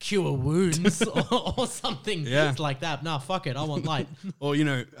could cure wounds or something like that. No, fuck it. I want light. Or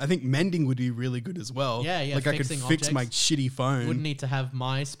I think mending would be really good as well. Yeah. Like I could fix my shitty phone. Wouldn't need to have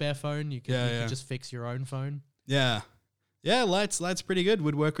my spare phone. You could just fix your own phone. Yeah. Yeah, light's pretty good.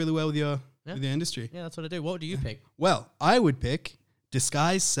 Would work really well with your industry. Yeah, that's what I do. What do you pick? Well, I would pick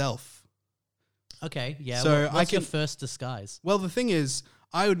disguise self. Okay, yeah. So what's your first disguise? Well, the thing is,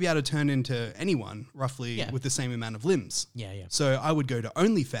 I would be able to turn into anyone roughly with the same amount of limbs. Yeah. So I would go to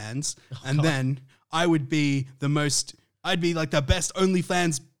OnlyFans, then I would be I'd be like the best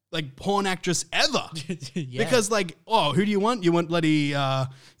OnlyFans like porn actress ever. Because who do you want? You want bloody,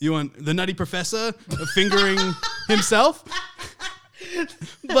 you want the Nutty Professor fingering himself?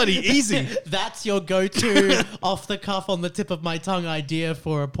 Bloody easy. That's your go-to off the cuff on the tip of my tongue idea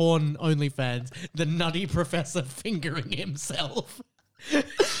for a porn OnlyFans. The Nutty Professor fingering himself.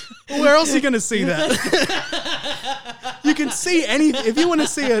 Where else are you going to see that? You can see anything. If you want to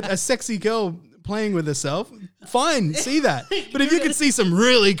see a sexy girl playing with herself, fine, see that. But if you can see some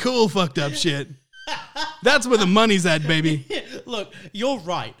really cool fucked up shit, that's where the money's at, baby. Look, you're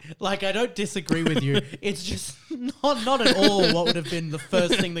right. Like, I don't disagree with you. It's just not at all what would have been the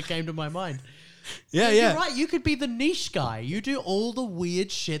first thing that came to my mind. You're right. You could be the niche guy. You do all the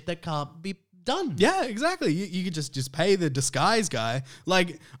weird shit that can't be done. Yeah, exactly. You could just pay the disguise guy.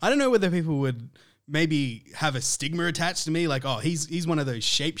 Like, I don't know whether people would maybe have a stigma attached to me. Like, oh, he's one of those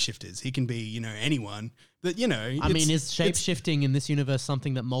shapeshifters. He can be, anyone. But, I mean, is shape-shifting in this universe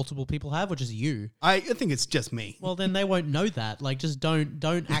something that multiple people have, or just you? I think it's just me. Well, then they won't know that. Like, just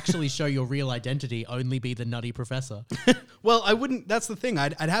don't actually show your real identity. Only be the nutty professor. Well, I wouldn't. That's the thing.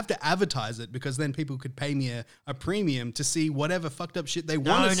 I'd have to advertise it because then people could pay me a premium to see whatever fucked up shit they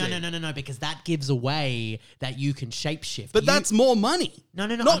want to see. No, because that gives away that you can shapeshift. But that's more money. No.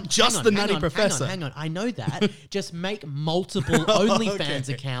 Not just the nutty professor. Hang on. I know that. Just make multiple OnlyFans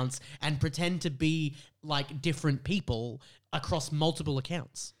accounts and pretend to be like different people across multiple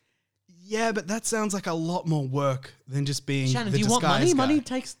accounts. Yeah, but that sounds like a lot more work than just being Shannon, the do you want money? disguise guy. Money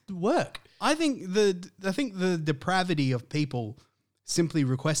takes work. I think the depravity of people simply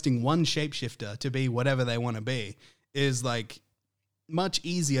requesting one shapeshifter to be whatever they want to be is like much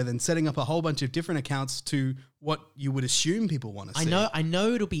easier than setting up a whole bunch of different accounts to what you would assume people want to see. I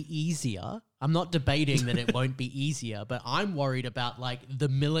know it'll be easier. I'm not debating that it won't be easier, but I'm worried about like the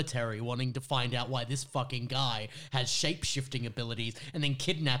military wanting to find out why this fucking guy has shape-shifting abilities and then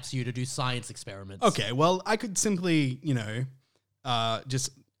kidnaps you to do science experiments. Okay, well, I could simply, just,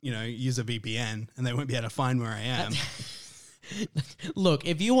 use a VPN and they won't be able to find where I am. Look,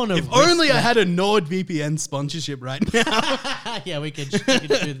 if you want to... If only I had a NordVPN sponsorship right now. Yeah, we could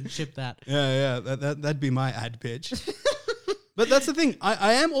ship that. Yeah, that'd be my ad pitch. But that's the thing.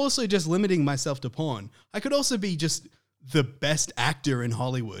 I am also just limiting myself to porn. I could also be just the best actor in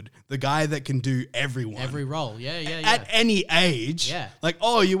Hollywood. The guy that can do everyone. Every role. Yeah. At any age. Yeah. Like,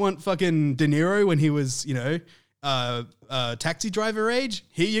 oh, you want fucking De Niro when he was, taxi driver age?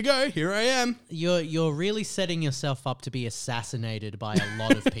 Here you go. Here I am. You're really setting yourself up to be assassinated by a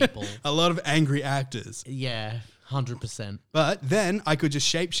lot of people. A lot of angry actors. Yeah, 100%. But then I could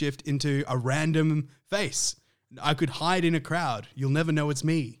just shapeshift into a random face. I could hide in a crowd. You'll never know it's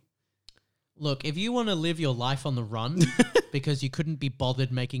me. Look, if you want to live your life on the run because you couldn't be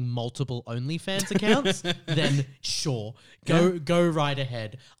bothered making multiple OnlyFans accounts, then sure, go right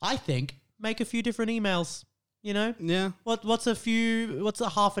ahead. I think make a few different emails. Yeah. What's a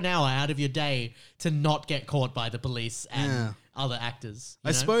half an hour out of your day to not get caught by the police and other actors?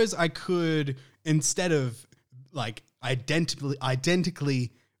 I suppose I could, instead of like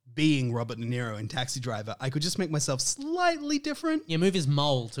identically being Robert De Niro in Taxi Driver, I could just make myself slightly different. Yeah, move his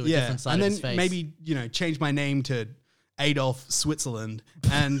mole to a different side of his face. And then maybe, change my name to Adolf Switzerland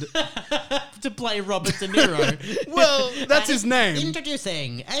and... to play Robert De Niro. Well, that's his name.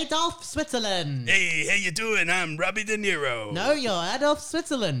 Introducing Adolf Switzerland. Hey, how you doing? I'm Robbie De Niro. No, you're Adolf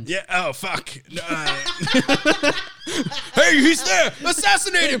Switzerland. Yeah, oh, fuck. Hey, he's there!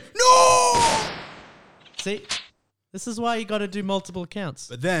 Assassinate him! No! See? This is why you got to do multiple accounts.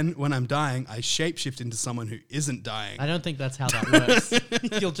 But then, when I'm dying, I shapeshift into someone who isn't dying. I don't think that's how that works.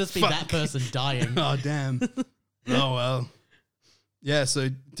 You'll just be that person dying. Oh, damn. Oh, well. Yeah, so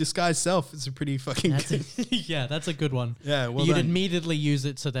disguise self is a pretty fucking good. Yeah, that's a good one. Yeah, well You'd then. immediately use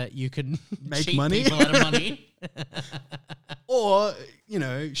it so that you can Make cheat money? people out of money. Or,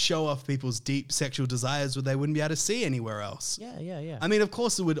 show off people's deep sexual desires where they wouldn't be able to see anywhere else. Yeah. I mean, of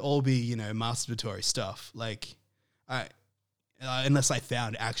course it would all be, masturbatory stuff. Like, unless I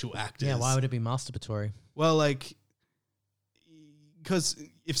found actual actors. Yeah, why would it be masturbatory? Well, like, because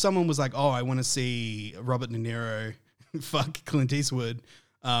if someone was like, oh, I want to see Robert De Niro fuck Clint Eastwood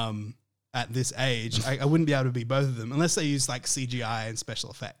at this age, I wouldn't be able to be both of them unless they use like CGI and special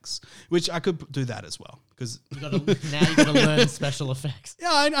effects, which I could do that as well. Because now you got to learn special effects.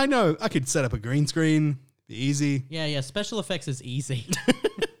 Yeah, I know. I could set up a green screen. Be easy. Yeah. Special effects is easy.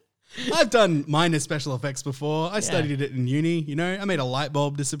 I've done minor special effects before. I studied it in uni. I made a light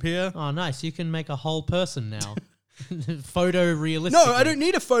bulb disappear. Oh, nice. You can make a whole person now. Photo realistic. No, I don't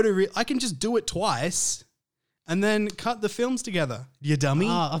need a photo. I can just do it twice and then cut the films together. You dummy.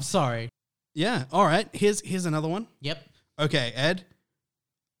 Oh, I'm sorry. Yeah. All right. Here's another one. Yep. Okay, Ed.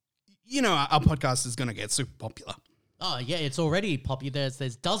 Our podcast is going to get super popular. Oh, yeah. It's already popular.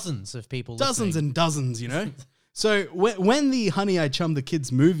 There's dozens of people Dozens listening. and dozens, So when the Honey, I Chummed the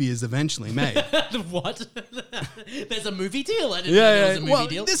Kids movie is eventually made. What? There's a movie deal? I didn't know there was a movie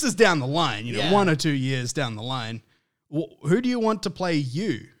deal. This is down the line, 1 or 2 years down the line. Who do you want to play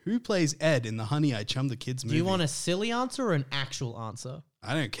you? Who plays Ed in the Honey, I Chummed the Kids movie? Do you want a silly answer or an actual answer?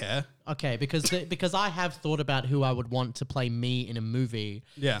 I don't care. Okay, because I have thought about who I would want to play me in a movie.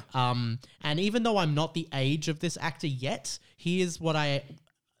 Yeah. And even though I'm not the age of this actor yet, he is what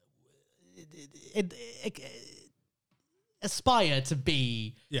aspire to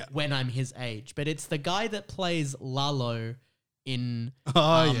be when I'm his age. But it's the guy that plays Lalo in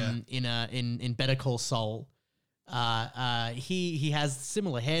in Better Call Saul. He has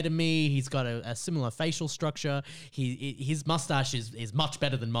similar hair to me. He's got a similar facial structure. His mustache is much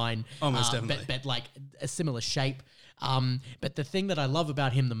better than mine. Almost definitely, but like a similar shape. But the thing that I love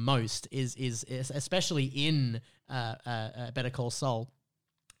about him the most is especially in Better Call Saul,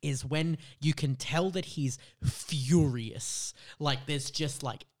 is when you can tell that he's furious. Like there's just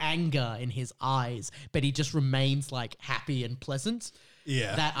like anger in his eyes, but he just remains like happy and pleasant.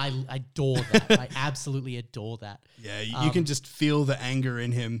 Yeah. That I adore that. I absolutely adore that. Yeah, you can just feel the anger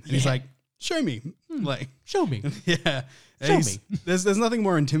in him. And he's like, show me. Like, show me. Yeah. Show me. There's nothing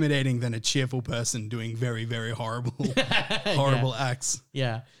more intimidating than a cheerful person doing very, very horrible acts.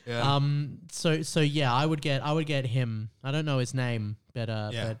 Yeah. So yeah, I would get him. I don't know his name, but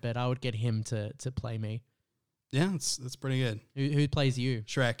I would get him to play me. Yeah, that's pretty good. Who plays you?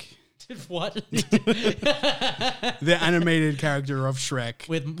 Shrek. What? The animated character of Shrek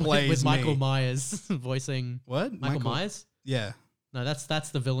with Michael Myers voicing what? Michael Myers? Yeah. No,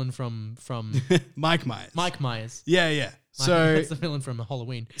 that's the villain from Mike Myers. Mike Myers. Yeah. So that's the villain from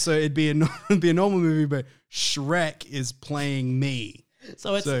Halloween. So it'd be a normal movie, but Shrek is playing me.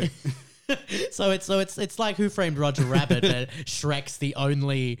 So it's like Who Framed Roger Rabbit, but Shrek's the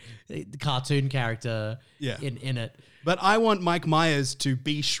only cartoon character in it. But I want Mike Myers to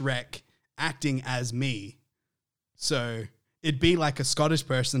be Shrek acting as me. So it'd be like a Scottish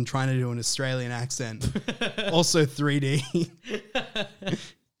person trying to do an Australian accent. Also 3D.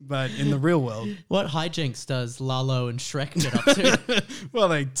 But in the real world. What hijinks does Lalo and Shrek get up to? Well,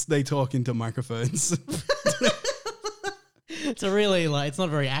 they talk into microphones. It's a really it's not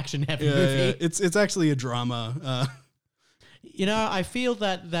a very action heavy movie. Yeah. It's actually a drama. I feel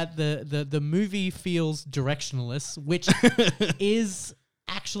that the movie feels directionless, which is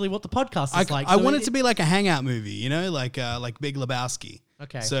actually what the podcast is like. I want it to be like a hangout movie, like Big Lebowski.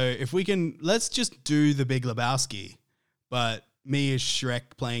 Okay. So if we can, let's just do the Big Lebowski, but me as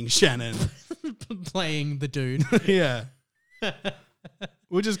Shrek playing Shannon. Playing the dude. Yeah.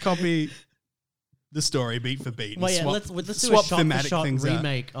 We'll just copy the story beat for beat. Well, yeah, let's do a shot-for-shot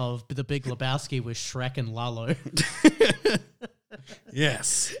remake of The Big Lebowski with Shrek and Lalo.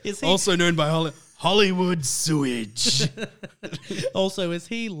 Yes. Also known by Hollywood Sewage. Also, is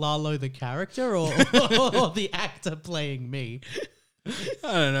he Lalo the character or the actor playing me?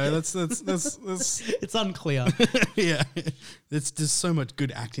 I don't know. That's It's unclear. Yeah. There's just so much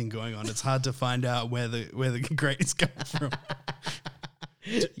good acting going on. It's hard to find out where the grades come from.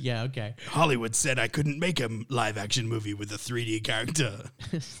 Yeah, okay. Hollywood said I couldn't make a live action movie with a 3D character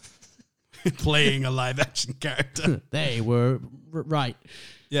playing a live action character. They were right.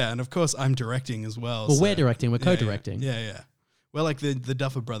 Yeah, and of course I'm directing as well. Well, we're directing. We're co-directing. Yeah. We're like the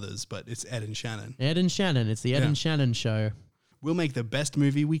Duffer Brothers, but it's Ed and Shannon. Ed and Shannon. It's the Ed and Shannon show. We'll make the best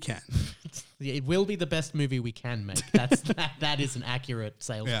movie we can. It will be the best movie we can make. That is an accurate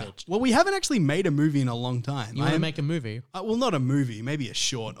sales pitch. Well, we haven't actually made a movie in a long time. You want to make a movie? Well, not a movie, maybe a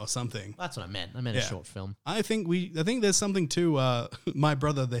short or something. That's what I meant. I meant a short film. I think there's something to My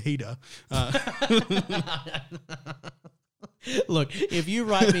Brother the Heater. Look, if you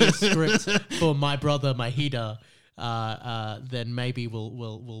write me a script for My Brother My Heater, then maybe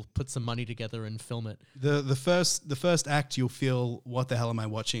we'll put some money together and film it. The first act you'll feel, what the hell am I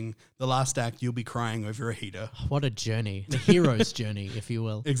watching? The last act you'll be crying over a heater. What a journey. The hero's journey, if you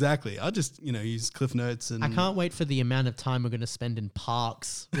will. Exactly. I'll just use Cliff Notes and I can't wait for the amount of time we're going to spend in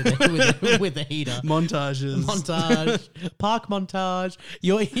parks with a heater. Montages. Park montage.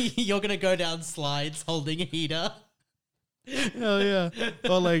 You're going to go down slides holding a heater. Hell yeah.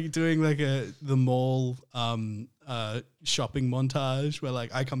 Or like doing like the mall shopping montage where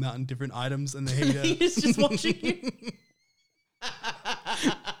like I come out in different items and the heater He's just watching you.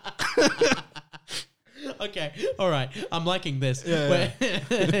 Okay, all right. I'm liking this. Yeah.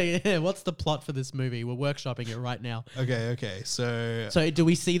 What's the plot for this movie? We're workshopping it right now. Okay. So do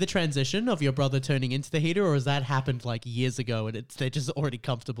we see the transition of your brother turning into the heater, or has that happened like years ago and they're just already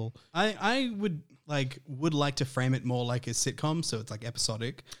comfortable? I would like to frame it more like a sitcom, so it's like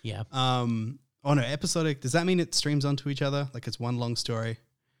episodic. Yeah. Oh no, episodic. Does that mean it streams onto each other? Like it's one long story?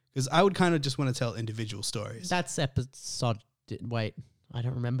 Because I would kind of just want to tell individual stories. That's episode. Wait, I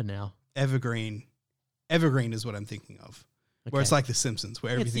don't remember now. Evergreen is what I'm thinking of. Okay. Where it's like The Simpsons,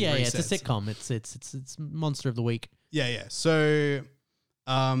 where everything resets. It's a sitcom. It's Monster of the Week. Yeah. So,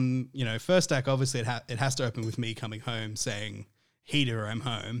 first act, obviously it has to open with me coming home saying, "Heater, I'm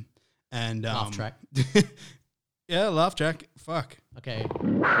home," and off track. Yeah, laugh track. Fuck. Okay.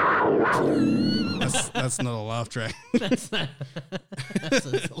 That's not a laugh track. That's a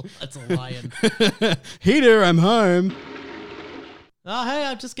lion. Heater, I'm home. Oh, hey,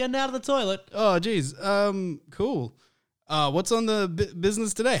 I'm just getting out of the toilet. Oh, geez. Cool. What's on the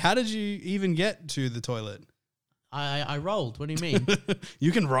business today? How did you even get to the toilet? I rolled. What do you mean?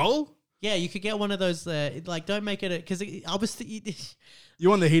 You can roll? Yeah, you could get one of those. Don't make it because I was. You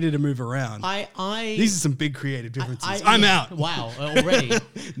want the heater to move around. These are some big creative differences. I'm out. Wow, already.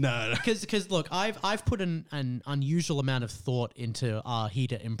 No. Because look, I've put an unusual amount of thought into our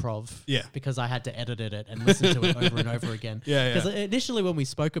heater improv. Yeah. Because I had to edit it and listen to it over and over again. Yeah. Because initially when we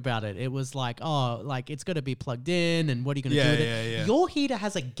spoke about it, it was like, it's got to be plugged in, and what are you going to do with it? Yeah. Your heater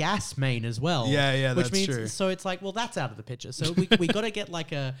has a gas main as well. Yeah. Which That's means, true. so it's like, well, that's out of the picture. So we got to get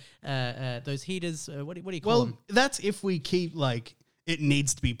like those heaters. What do you call them? That's if we keep it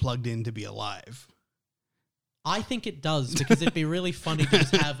needs to be plugged in to be alive. I think it does, because it'd be really funny to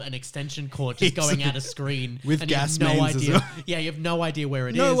just have an extension cord just going out of screen with and gas you have no mains idea. as well. Yeah, you have no idea where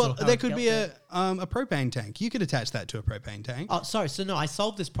it is. No, well, or how there it could got be there. a propane tank. You could attach that to a propane tank. Oh, sorry. So no, I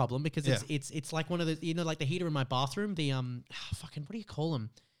solved this problem because Yeah. it's like one of the like the heater in my bathroom. The what do you call them?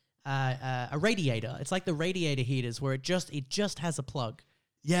 A radiator. It's like the radiator heaters where it just has a plug.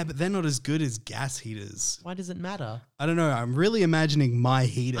 Yeah, but they're not as good as gas heaters. Why does it matter? I don't know. I'm really imagining my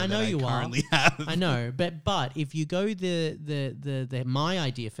heater I know that I you currently have. I know, but if you go the my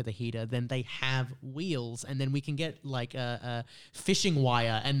idea for the heater, then they have wheels, and then we can get like a fishing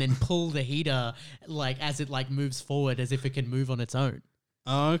wire and then pull the heater as it moves forward as if it can move on its own.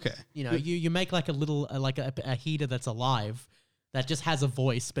 Oh, okay. You know, you make like a little a heater that's alive. That just has a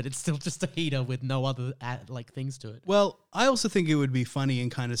voice, but it's still just a heater with no other things to it. Well, I also think it would be funny and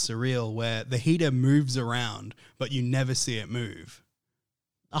kind of surreal where the heater moves around, but you never see it move.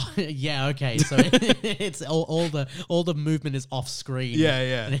 Oh, yeah, okay. So it's all the movement is off screen.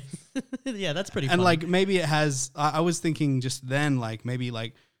 Yeah. Yeah, that's pretty And fun. maybe it has, I was thinking just then, maybe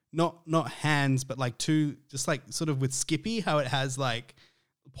not hands, but two, just sort of with Skippy, how it has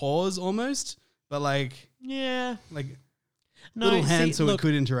paws almost, but yeah. little hands so look, it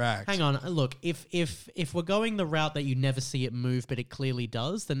could interact. Hang on, look. If we're going the route that you never see it move, but it clearly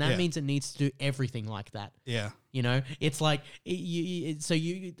does, then that means it needs to do everything like that. Yeah. You know, it's like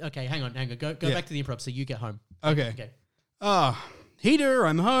okay. Hang on. Go back to the improv. So you get home. Okay. Heater,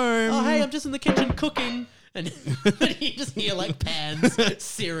 I'm home. Oh, hey, I'm just in the kitchen cooking. And you just hear pans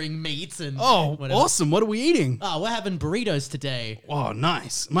searing meats and whatever. Awesome. What are we eating? Oh, we're having burritos today. Oh,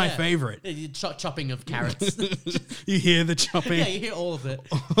 nice. My favorite. Chopping of carrots. You hear the chopping? Yeah, you hear all of it.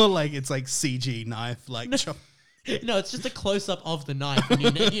 Or it's CG knife, chop. No, it's just a close-up of the knife, and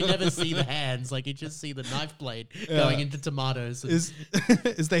you never see the hands. You just see the knife blade going into tomatoes. Is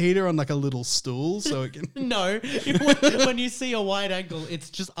the heater on a little stool so it can? No, when you see a wide angle, it's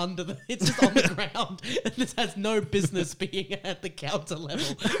just it's just on the ground, and this has no business being at the counter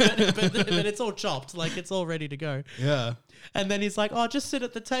level. But it's all chopped, it's all ready to go. Yeah. And then he's like, "Oh, just sit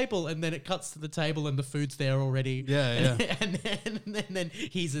at the table," and then it cuts to the table, and the food's there already. Yeah. And then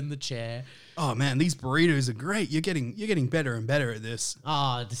he's in the chair. Oh man, these burritos are great. You're getting better and better at this.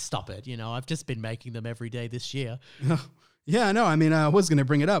 Just stop it. I've just been making them every day this year. Yeah, I know. I mean, I was going to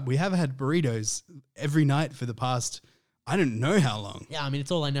bring it up. We have had burritos every night for the past, I don't know how long. Yeah, I mean, it's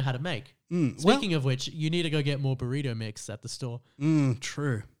all I know how to make. Speaking of which, you need to go get more burrito mix at the store.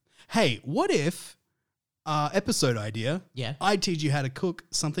 True. Hey, what if, episode idea, I teach you how to cook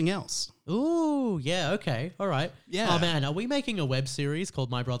something else? Ooh, yeah, okay, all right. Yeah. Oh man, are we making a web series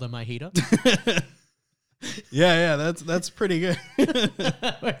called My Brother, My Heater? Yeah, that's pretty good.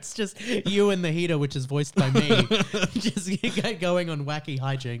 It's just you and the heater, which is voiced by me, just going on wacky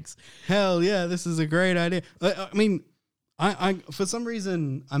hijinks. Hell yeah, this is a great idea. I mean, I for some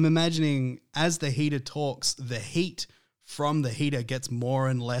reason I'm imagining as the heater talks, the heat from the heater gets more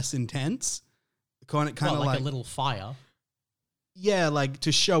and less intense. Kind of like a little fire. Yeah,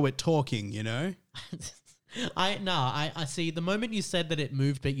 to show it talking, I see. The moment you said that it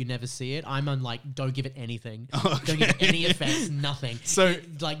moved, but you never see it, I'm on don't give it anything. Okay. Don't give it any effects, nothing. So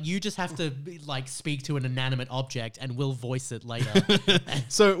you just have to speak to an inanimate object, and we'll voice it later.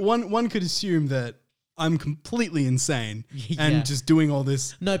 So one could assume that I'm completely insane and just doing all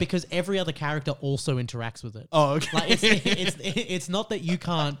this. No, because every other character also interacts with it. Oh, okay. It's not that you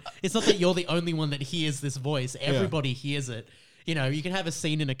can't. It's not that you're the only one that hears this voice. Everybody hears it. You can have a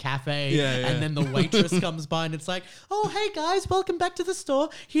scene in a cafe and then the waitress comes by and it's like, "Oh, hey guys, welcome back to the store.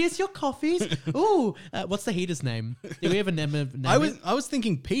 Here's your coffees." Ooh, what's the heater's name? Do we have a name? I was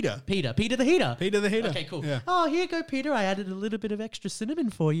thinking Peter. Peter the heater. Peter the heater. Okay, cool. Yeah. Oh, here you go, Peter. I added a little bit of extra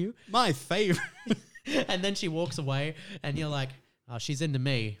cinnamon for you. My favorite. And then she walks away, and you're like, "Oh, she's into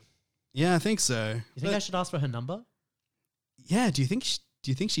me." Yeah, I think so. You think I should ask for her number? Yeah. Do you think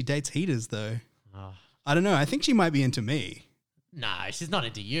she dates heaters though? Oh. I don't know. I think she might be into me. Nah, she's not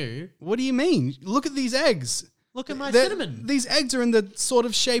into you. What do you mean? Look at these eggs. Look at my cinnamon. These eggs are in the sort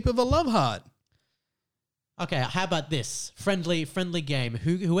of shape of a love heart. Okay, how about this friendly game?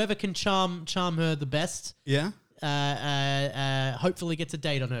 Whoever can charm her the best. Yeah. Hopefully gets a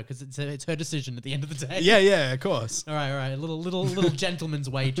date on her because it's her decision at the end of the day. Yeah, of course. All right. A little gentleman's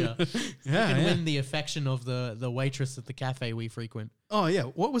wager. Yeah, you can win the affection of the waitress at the cafe we frequent. Oh yeah,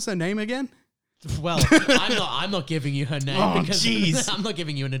 what was her name again? Well, I'm not giving you her name because I'm not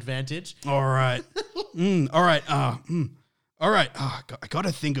giving you an advantage. All right. All right. All right. I got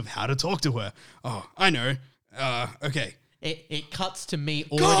to think of how to talk to her. Oh, I know. Okay. It cuts to me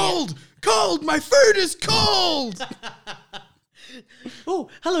already. Cold! My food is cold! Oh,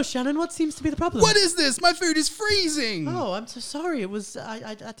 hello, Shannon. What seems to be the problem? What is this? My food is freezing! Oh, I'm so sorry. It was,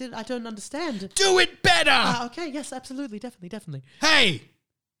 I don't understand. Do it better! Okay, yes, absolutely. Definitely. Hey!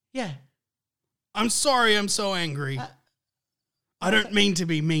 Yeah. I'm sorry I'm so angry. I don't mean to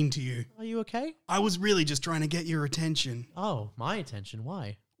be mean to you. Are you okay? I was really just trying to get your attention. Oh, my attention?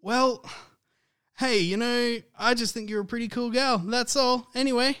 Why? Well, hey, I just think you're a pretty cool gal. That's all.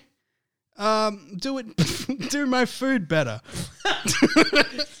 Anyway, do my food better.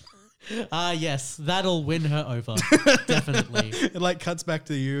 Yes, that'll win her over. Definitely. It cuts back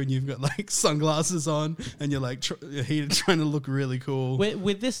to you and you've got sunglasses on and you're trying to look really cool.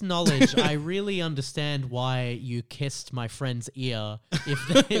 With this knowledge, I really understand why you kissed my friend's ear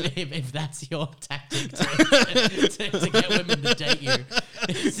if that's your tactic to get women to date you.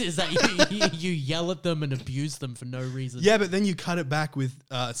 Is that you yell at them and abuse them for no reason. Yeah, but then you cut it back with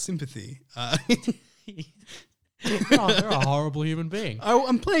sympathy. You're a horrible human being.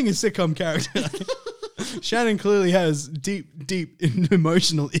 I'm playing a sitcom character. Shannon clearly has deep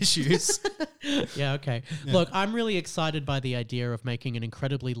emotional issues. Yeah, okay. Yeah. Look, I'm really excited by the idea of making an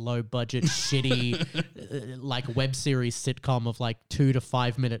incredibly low budget, shitty, web series sitcom of 2 to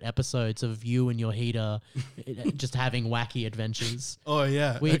 5 minute episodes of you and your heater just having wacky adventures. Oh,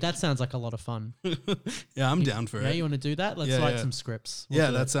 yeah. That sounds like a lot of fun. Yeah, I'm down for it. Yeah, you want to do that? Let's write some scripts.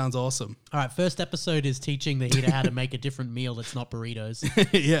 That sounds awesome. All right, first episode is teaching the heater how to make a different meal that's not burritos.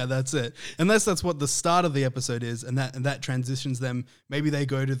 Yeah, that's it. Unless that's what the start of the episode is, and that transitions them. Maybe they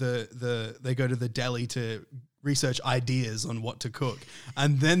go to the deli to research ideas on what to cook,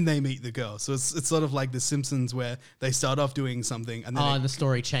 and then they meet the girl. So it's sort of like The Simpsons, where they start off doing something, and then and the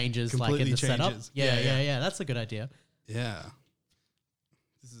story changes, completely in the changes. Setup. Yeah. That's a good idea. Yeah.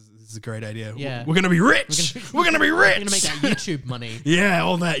 This is a great idea. Yeah. We're going to be rich. We're going to be rich. We're going to make that YouTube money. Yeah,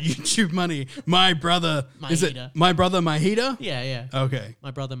 all that YouTube money. My brother. Is it My Brother, My Heater? Yeah. Okay.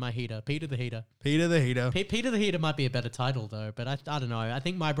 My Brother, My Heater. Peter the Heater. Peter the Heater. Peter the Heater might be a better title, though, but I don't know. I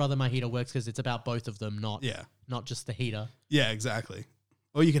think My Brother, My Heater works because it's about both of them, not just the heater. Yeah, exactly.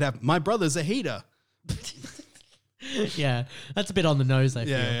 Or you could have My Brother's a Heater. Yeah, that's a bit on the nose, I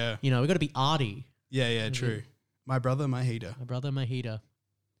feel. Yeah. We've got to be arty. Yeah, true. My Brother, My Heater. My Brother, My Heater.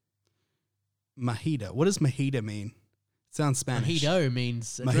 Mojito. What does mojito mean? It sounds Spanish. Mojito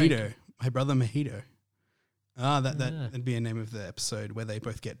means mojito. Drink. My brother mojito. That'd be a name of the episode where they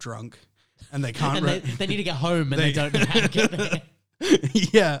both get drunk and they can't. And they need to get home and they don't know how to get there.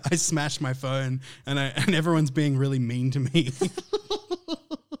 Yeah, I smashed my phone and everyone's being really mean to me.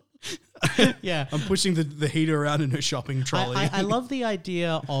 Yeah, I'm pushing the heater around in her shopping trolley. I love the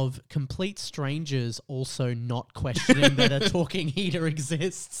idea of complete strangers also not questioning that a talking heater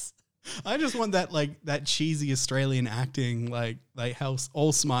exists. I just want that cheesy Australian acting, how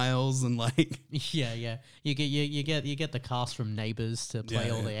all smiles and yeah. You get the cast from Neighbours to play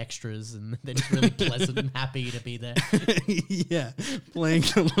all the extras, and they're just really pleasant and happy to be there. Yeah, playing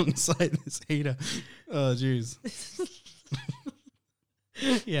alongside this heater. Oh, jeez.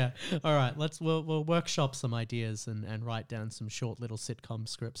 Yeah. All right. We'll workshop some ideas and write down some short little sitcom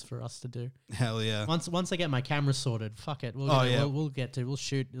scripts for us to do. Hell yeah. Once I get my camera sorted, fuck it. We'll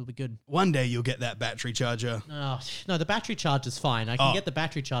shoot. It'll be good. One day you'll get that battery charger. Oh, no, the battery charger's fine. I can get the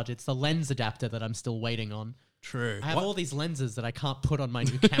battery charger. It's the lens adapter that I'm still waiting on. True. I have all these lenses that I can't put on my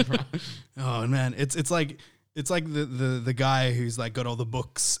new camera. Oh man, it's like the guy who's got all the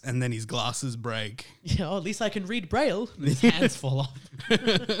books and then his glasses break. Yeah, at least I can read Braille. His hands fall off.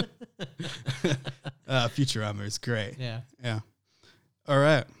 Futurama is great. Yeah. All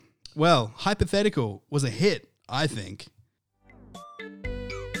right. Well, Hypothetical was a hit, I think.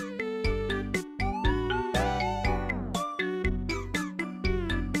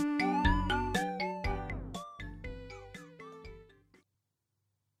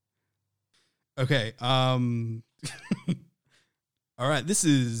 Okay. All right. This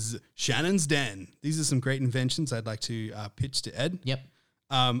is Shannon's Den. These are some great inventions I'd like to pitch to Ed. Yep.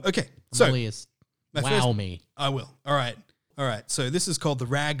 Okay. So wow me. I will. All right. So this is called the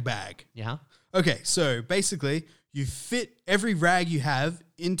rag bag. Yeah. Okay. So basically, you fit every rag you have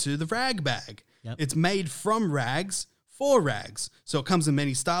into the rag bag. Yep. It's made from rags for rags. So it comes in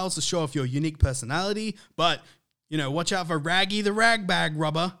many styles to show off your unique personality. But, watch out for Raggy the rag bag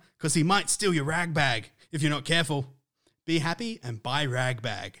rubber, because he might steal your rag bag if you're not careful. Be happy and buy rag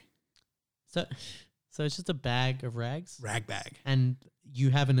bag. So it's just a bag of rags? Rag bag. And you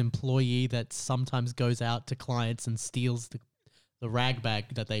have an employee that sometimes goes out to clients and steals the rag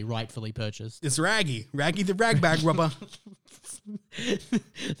bag that they rightfully purchased. It's Raggy the rag bag rubber.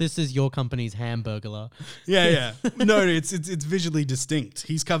 This is your company's Hamburglar. Yeah. No, it's visually distinct.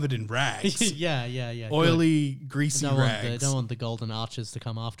 He's covered in rags. Yeah. Oily, greasy rags. Don't want the golden arches to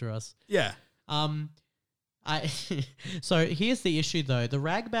come after us. Yeah. So here's the issue though. The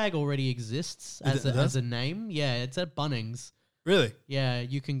rag bag already exists as a name. Yeah, it's at Bunnings. Really? Yeah,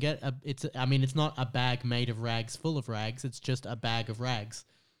 you can get it's not a bag made of rags full of rags. It's just a bag of rags,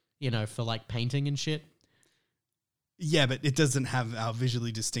 for like painting and shit. Yeah, but it doesn't have our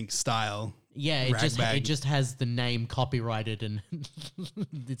visually distinct style. Yeah, it just has the name copyrighted and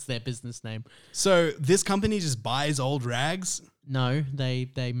it's their business name. So this company just buys old rags? No, they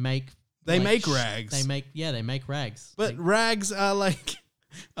make rags. They make rags. But rags are like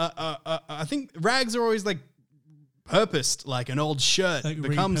I think rags are always like purposed, like an old shirt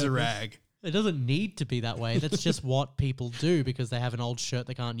becomes a rag. It doesn't need to be that way. That's just what people do because they have an old shirt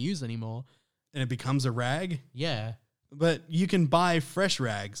they can't use anymore. And it becomes a rag? Yeah. But you can buy fresh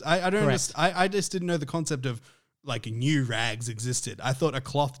rags. I don't understand. I just didn't know the concept of like new rags existed. I thought a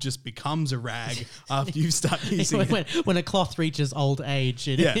cloth just becomes a rag after you start using it. When a cloth reaches old age,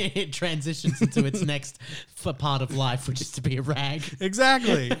 it transitions into its next part of life, which is to be a rag.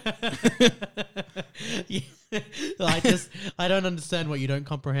 Exactly. I don't understand what you don't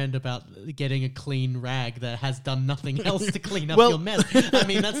comprehend about getting a clean rag that has done nothing else to clean up your mess. I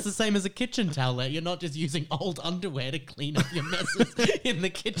mean, that's the same as a kitchen towelette. You're not just using old underwear to clean up your messes in the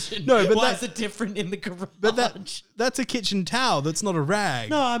kitchen. No, but why is it different in the garage? But that's a kitchen towel. That's not a rag.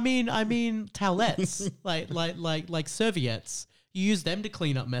 No, I mean towelettes, like serviettes. You use them to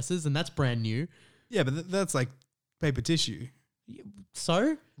clean up messes, and that's brand new. Yeah, but that's like paper tissue.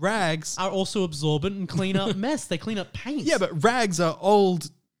 So? Rags are also absorbent and clean up mess. They clean up paint. Yeah, but rags are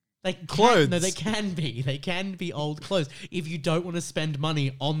old clothes. No, they can be. They can be old clothes if you don't want to spend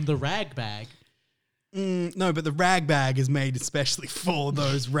money on the rag bag. No, but the rag bag is made especially for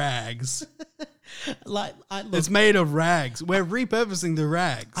those rags. It's made of rags. We're repurposing the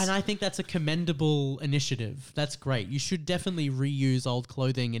rags. And I think that's a commendable initiative. That's great. You should definitely reuse old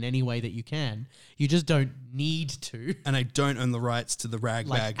clothing in any way that you can. You just don't need to. And I don't own the rights to the rag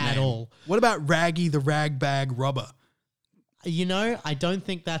bag at name. all. What about Raggy the rag bag rubber? I don't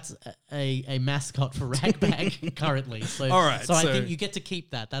think that's a mascot for Ragbag currently. So, all right, so I think you get to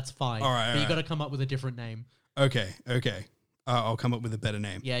keep that. That's fine. All right, but you got to come up with a different name. Okay. I'll come up with a better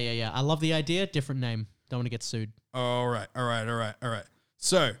name. Yeah. I love the idea. Different name. Don't want to get sued. All right.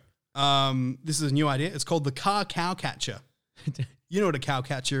 So, this is a new idea. It's called the car cow catcher. You know what a cow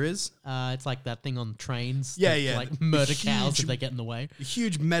catcher is? It's like that thing on trains. Yeah. To, like murder cows if they get in the way. A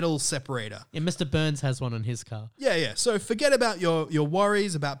huge metal separator. Yeah, Mr. Burns has one on his car. Yeah. So forget about your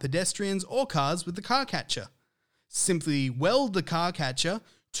worries about pedestrians or cars with the car catcher. Simply weld the car catcher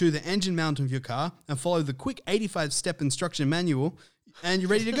to the engine mount of your car and follow the quick 85-step instruction manual and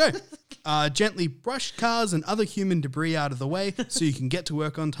you're ready to go. Gently brush cars and other human debris out of the way so you can get to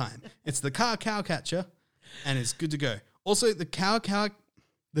work on time. It's the car cow catcher and it's good to go. Also, the car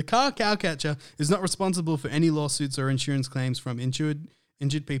cow catcher is not responsible for any lawsuits or insurance claims from injured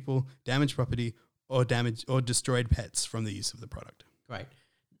people, damaged property, or damaged or destroyed pets from the use of the product. Great.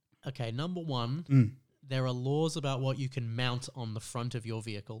 Okay, number one, there are laws about what you can mount on the front of your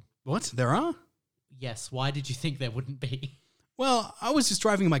vehicle. What? There are? Yes. Why did you think there wouldn't be? Well, I was just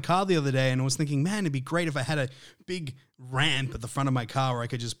driving my car the other day and I was thinking, man, it'd be great if I had a big ramp at the front of my car where I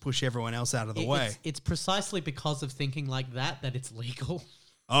could just push everyone else out of the way. It's precisely because of thinking like that it's legal.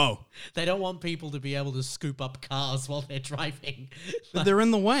 Oh. They don't want people to be able to scoop up cars while they're driving. But they're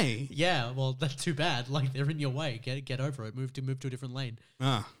in the way. Yeah, well, that's too bad. Like, they're in your way. Get over it. Move to a different lane.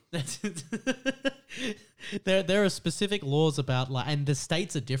 Ah. There are specific laws about and the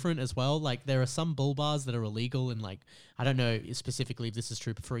states are different as well. Like there are some bull bars that are illegal, and like I don't know specifically if this is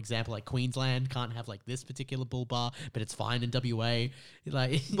true, but for example, like Queensland can't have like this particular bull bar, but it's fine in WA.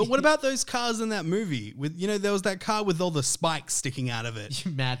 Like, but what about those cars in that movie? With there was that car with all the spikes sticking out of it.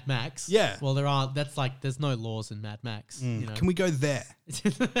 Mad Max. Yeah. Well, there aren't. That's like there's no laws in Mad Max. Can we go there?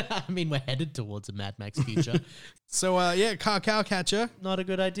 I mean, we're headed towards a Mad Max future. So car cow catcher. Not a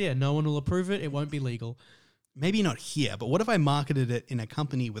good idea. No one will approve it. It won't be legal. Maybe not here, but what if I marketed it in a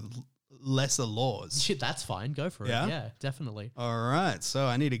company with lesser laws? Shit, that's fine. Go for it. Yeah, definitely. All right. So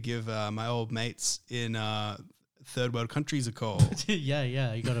I need to give my old mates in third world countries a call.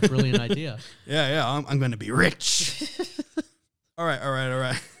 yeah. You got a brilliant idea. Yeah. I'm going to be rich. All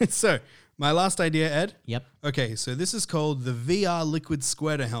right. So my last idea, Ed. Yep. Okay. So this is called the VR liquid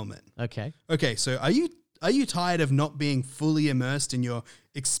squirter helmet. Okay. So are you tired of not being fully immersed in your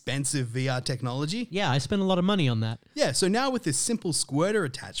expensive VR technology? Yeah, I spent a lot of money on that. Yeah, so now with this simple squirter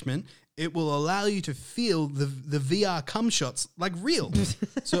attachment, it will allow you to feel the VR cum shots like real.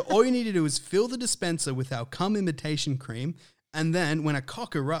 So all you need to do is fill the dispenser with our cum imitation cream, and then when a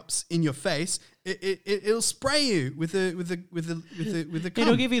cock erupts in your face, it'll spray you with the cum.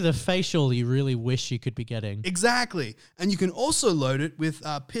 It'll give you the facial you really wish you could be getting. Exactly. And you can also load it with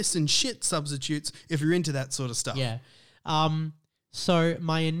piss and shit substitutes if you're into that sort of stuff. Yeah. So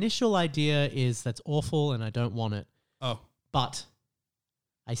my initial idea is that's awful and I don't want it. Oh. But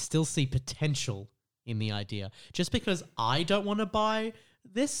I still see potential in the idea. Just because I don't want to buy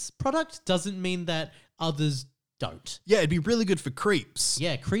this product doesn't mean that others don't. Yeah, it'd be really good for creeps.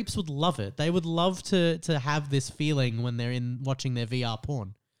 Yeah, creeps would love it. They would love to have this feeling when they're watching their VR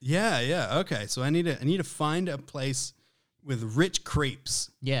porn. Yeah. Okay, so I need to find a place with rich creeps.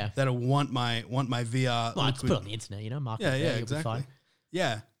 Yeah. That'll want my VR. Well, just put it on the internet, market it there, exactly. You'll be fine.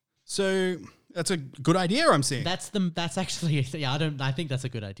 Yeah. So that's a good idea I'm seeing. That's actually I think that's a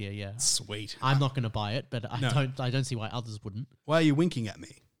good idea, yeah. Sweet. I'm not going to buy it, but I don't see why others wouldn't. Why are you winking at me?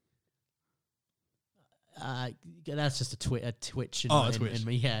 That's just a Twitch. Twitch.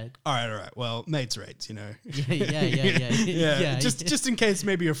 Yeah. All right. Well, mates rates, Yeah. Just in case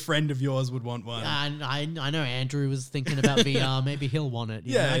maybe a friend of yours would want one. I know Andrew was thinking about VR. Maybe he'll want it.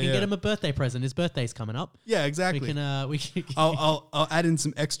 I can get him a birthday present. His birthday's coming up. Yeah, exactly. We can. I'll add in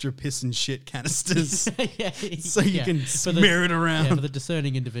some extra piss and shit canisters. So you can smear it around. Yeah, for the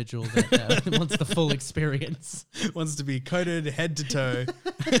discerning individual that wants the full experience. Wants to be coated head to toe.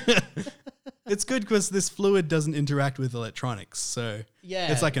 It's good because this fluid doesn't interact with electronics, so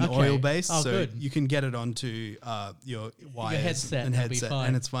it's like an oil base, so good. you can get it onto your wires and headset,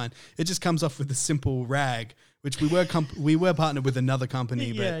 and it's fine. It just comes off with a simple rag, which we were partnered with another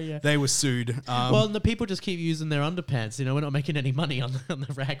company, but they were sued. Well, and the people just keep using their underpants. We're not making any money on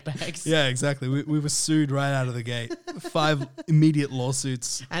the rag bags. Yeah, exactly. We were sued right out of the gate. 5 immediate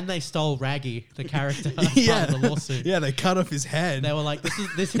lawsuits, and they stole Raggy, the character, part of the lawsuit. Yeah, they cut off his head. They were like,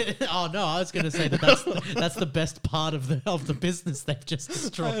 "This is." Oh no, I was going to say that's the best part of the business they've just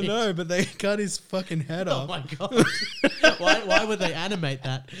destroyed. I know, but they cut his fucking head off. Oh my god! Why would they animate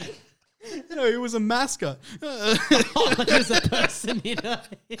that? No, he was a mascot. He was a person,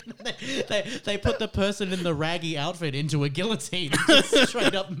 They put the person in the Raggy outfit into a guillotine and just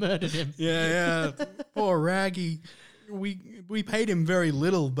straight up murdered him. Yeah. Poor Raggy. We paid him very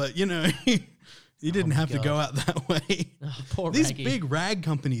little, but he didn't have to go out that way. Oh, poor These Raggy. big rag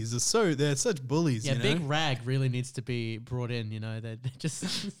companies they're such bullies. Yeah, Big Rag really needs to be brought in. They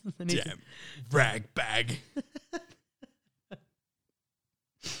just damn rag bag.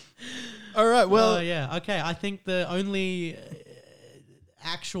 All right. Well, okay. I think the only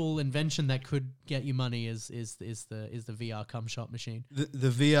actual invention that could get you money is the VR cum shot machine. The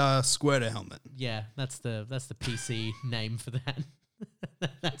VR squirter helmet. Yeah, that's the PC name for that.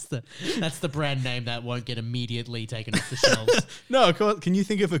 that's the brand name that won't get immediately taken off the shelves. No, can you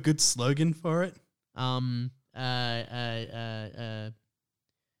think of a good slogan for it? Come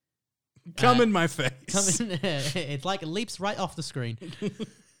in my face. It's like it leaps right off the screen.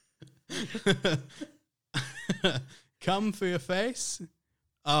 Come for your face.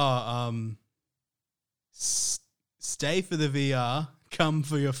 Stay for the VR. Come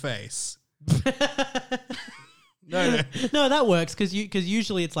for your face. No, that works because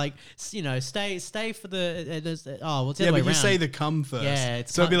usually it's like stay for the it's the other way you around. say the come first. Yeah,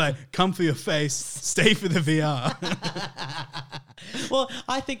 so it'd be like come for your face, stay for the VR. Well,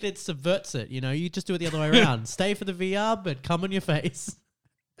 I think that subverts it. You just do it the other way around. Stay for the VR, but come on your face.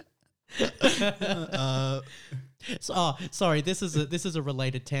 Sorry. This is a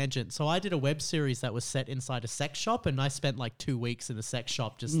related tangent. So I did a web series that was set inside a sex shop, and I spent like 2 weeks in a sex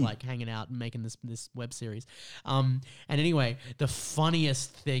shop just like hanging out and making this web series. And anyway, the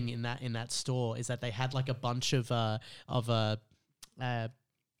funniest thing in that store is that they had like a bunch of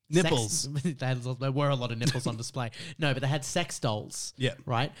nipples. There were a lot of nipples on display. No, but they had sex dolls. Yeah.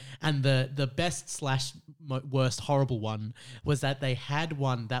 Right? And the best / worst horrible one was that they had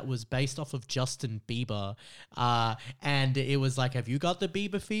one that was based off of Justin Bieber. And it was like, have you got the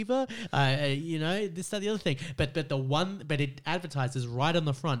Bieber fever? This, that, the other thing. But it advertises right on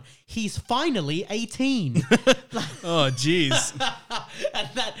the front, he's finally 18. Oh, jeez. And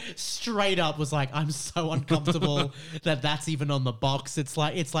that straight up was like, I'm so uncomfortable that's even on the box. It's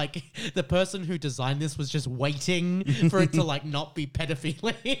like the person who designed this was just waiting for it to like not be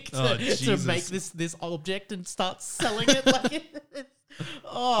pedophilic to make this object and start selling it like it.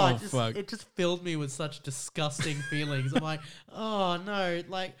 It just filled me with such disgusting feelings. I'm like, oh no,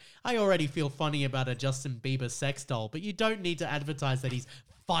 like I already feel funny about a Justin Bieber sex doll, but you don't need to advertise that he's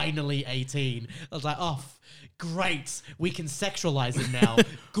finally 18. I was like, great, we can sexualize it now.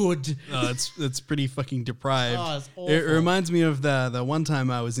 Good. It's pretty fucking deprived. It's awful. It reminds me of the one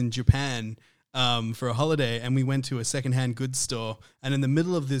time I was in Japan for a holiday, and we went to a secondhand goods store, and in the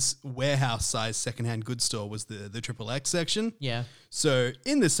middle of this warehouse-sized secondhand goods store was the XXX section. Yeah. So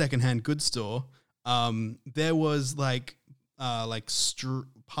in the secondhand goods store, there was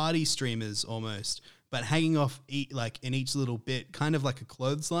party streamers almost, but hanging off in each little bit, kind of like a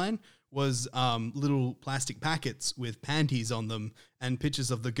clothesline, was little plastic packets with panties on them and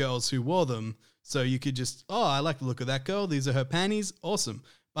pictures of the girls who wore them. So you could just, I like the look of that girl. These are her panties. Awesome.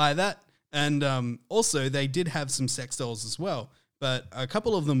 Buy that. And also they did have some sex dolls as well, but a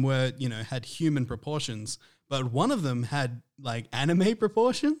couple of them were, had human proportions, but one of them had like anime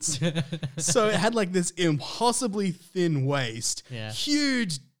proportions. So it had like this impossibly thin waist,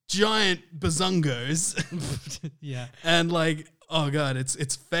 huge giant bazungos. Yeah. And like, oh god,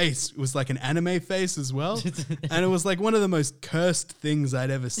 its face was like an anime face as well. And it was like one of the most cursed things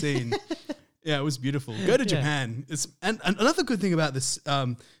I'd ever seen. Yeah, it was beautiful. Go to Japan. And another good thing about this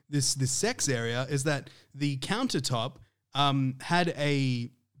this sex area is that the countertop had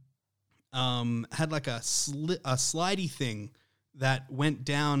like a slidey thing that went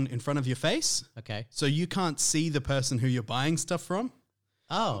down in front of your face. Okay. So you can't see the person who you're buying stuff from.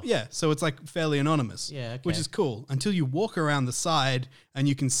 Oh. Yeah, so it's like fairly anonymous. Yeah, okay. Which is cool until you walk around the side and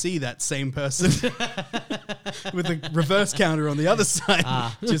you can see that same person with a reverse counter on the other side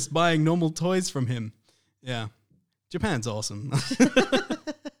just buying normal toys from him. Yeah. Japan's awesome.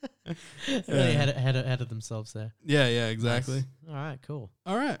 Really ahead of themselves there. Yeah, exactly. Nice. All right, cool.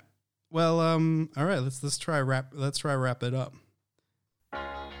 All right. Well, all right, let's try wrap it up.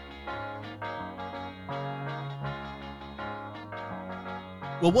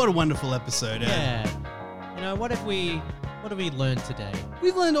 Well, what a wonderful episode, Yeah. What have we learned today?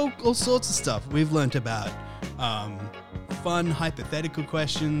 We've learned all sorts of stuff. We've learned about fun hypothetical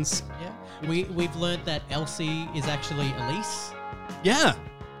questions. Yeah. We've learned that Elsie is actually Elise. Yeah.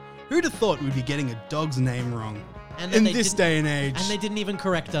 Who'd have thought we'd be getting a dog's name wrong in this day and age? And they didn't even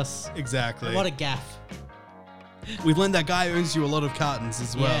correct us. Exactly. What a gaffe. We've learned that guy owns you a lot of cartons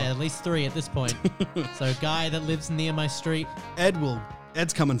as well. Yeah, at least 3 at this point. So a guy that lives near my street.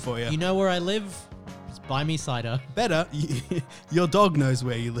 Ed's coming for you. You know where I live? Just buy me cider. Better. Your dog knows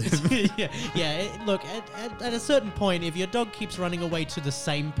where you live. Look, at a certain point, if your dog keeps running away to the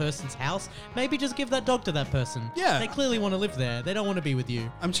same person's house, maybe just give that dog to that person. Yeah. They clearly want to live there. They don't want to be with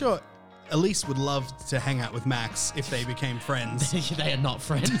you. I'm sure Elise would love to hang out with Max if they became friends. They are not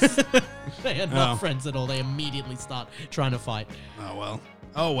friends. They are not friends at all. They immediately start trying to fight.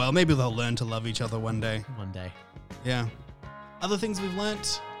 Oh well, maybe they'll learn to love each other one day. One day. Yeah. Other things we've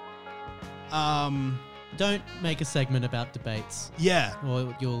learnt? Don't make a segment about debates. Yeah.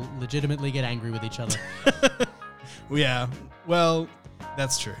 Or you'll legitimately get angry with each other. Yeah. Well,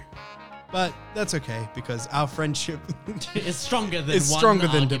 that's true. But that's okay because our friendship is stronger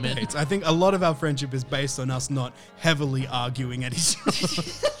than debates. I think a lot of our friendship is based on us not heavily arguing at each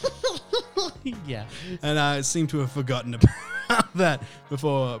other. Yeah. And I seem to have forgotten about that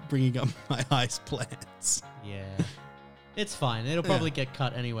before bringing up my ice plans. Yeah. It's fine. It'll probably get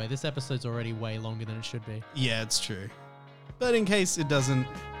cut anyway. This episode's already way longer than it should be. Yeah, it's true. But in case it doesn't,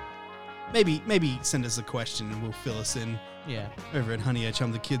 maybe send us a question and we'll fill us in. Yeah. Over at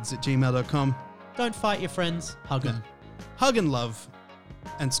honeyachumthekids@gmail.com. Don't fight your friends. Hug them. Hug and love.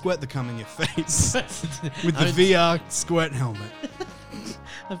 And squirt the cum in your face. With the VR squirt helmet.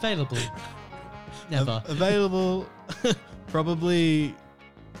 Available. Never. Available probably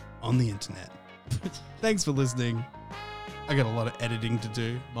on the internet. Thanks for listening. I got a lot of editing to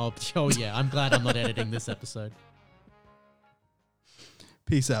do. Oh, yeah. I'm glad I'm not editing this episode.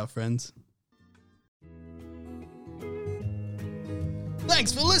 Peace out, friends.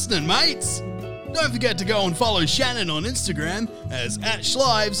 Thanks for listening, mates. Don't forget to go and follow Shannon on Instagram as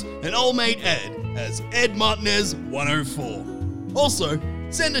 @Schlives and old mate Ed as EdMartinez104. Also,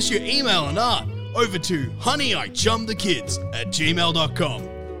 send us your email and art over to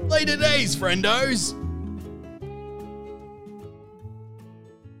honeyichumthekids@gmail.com. Later days, friendos.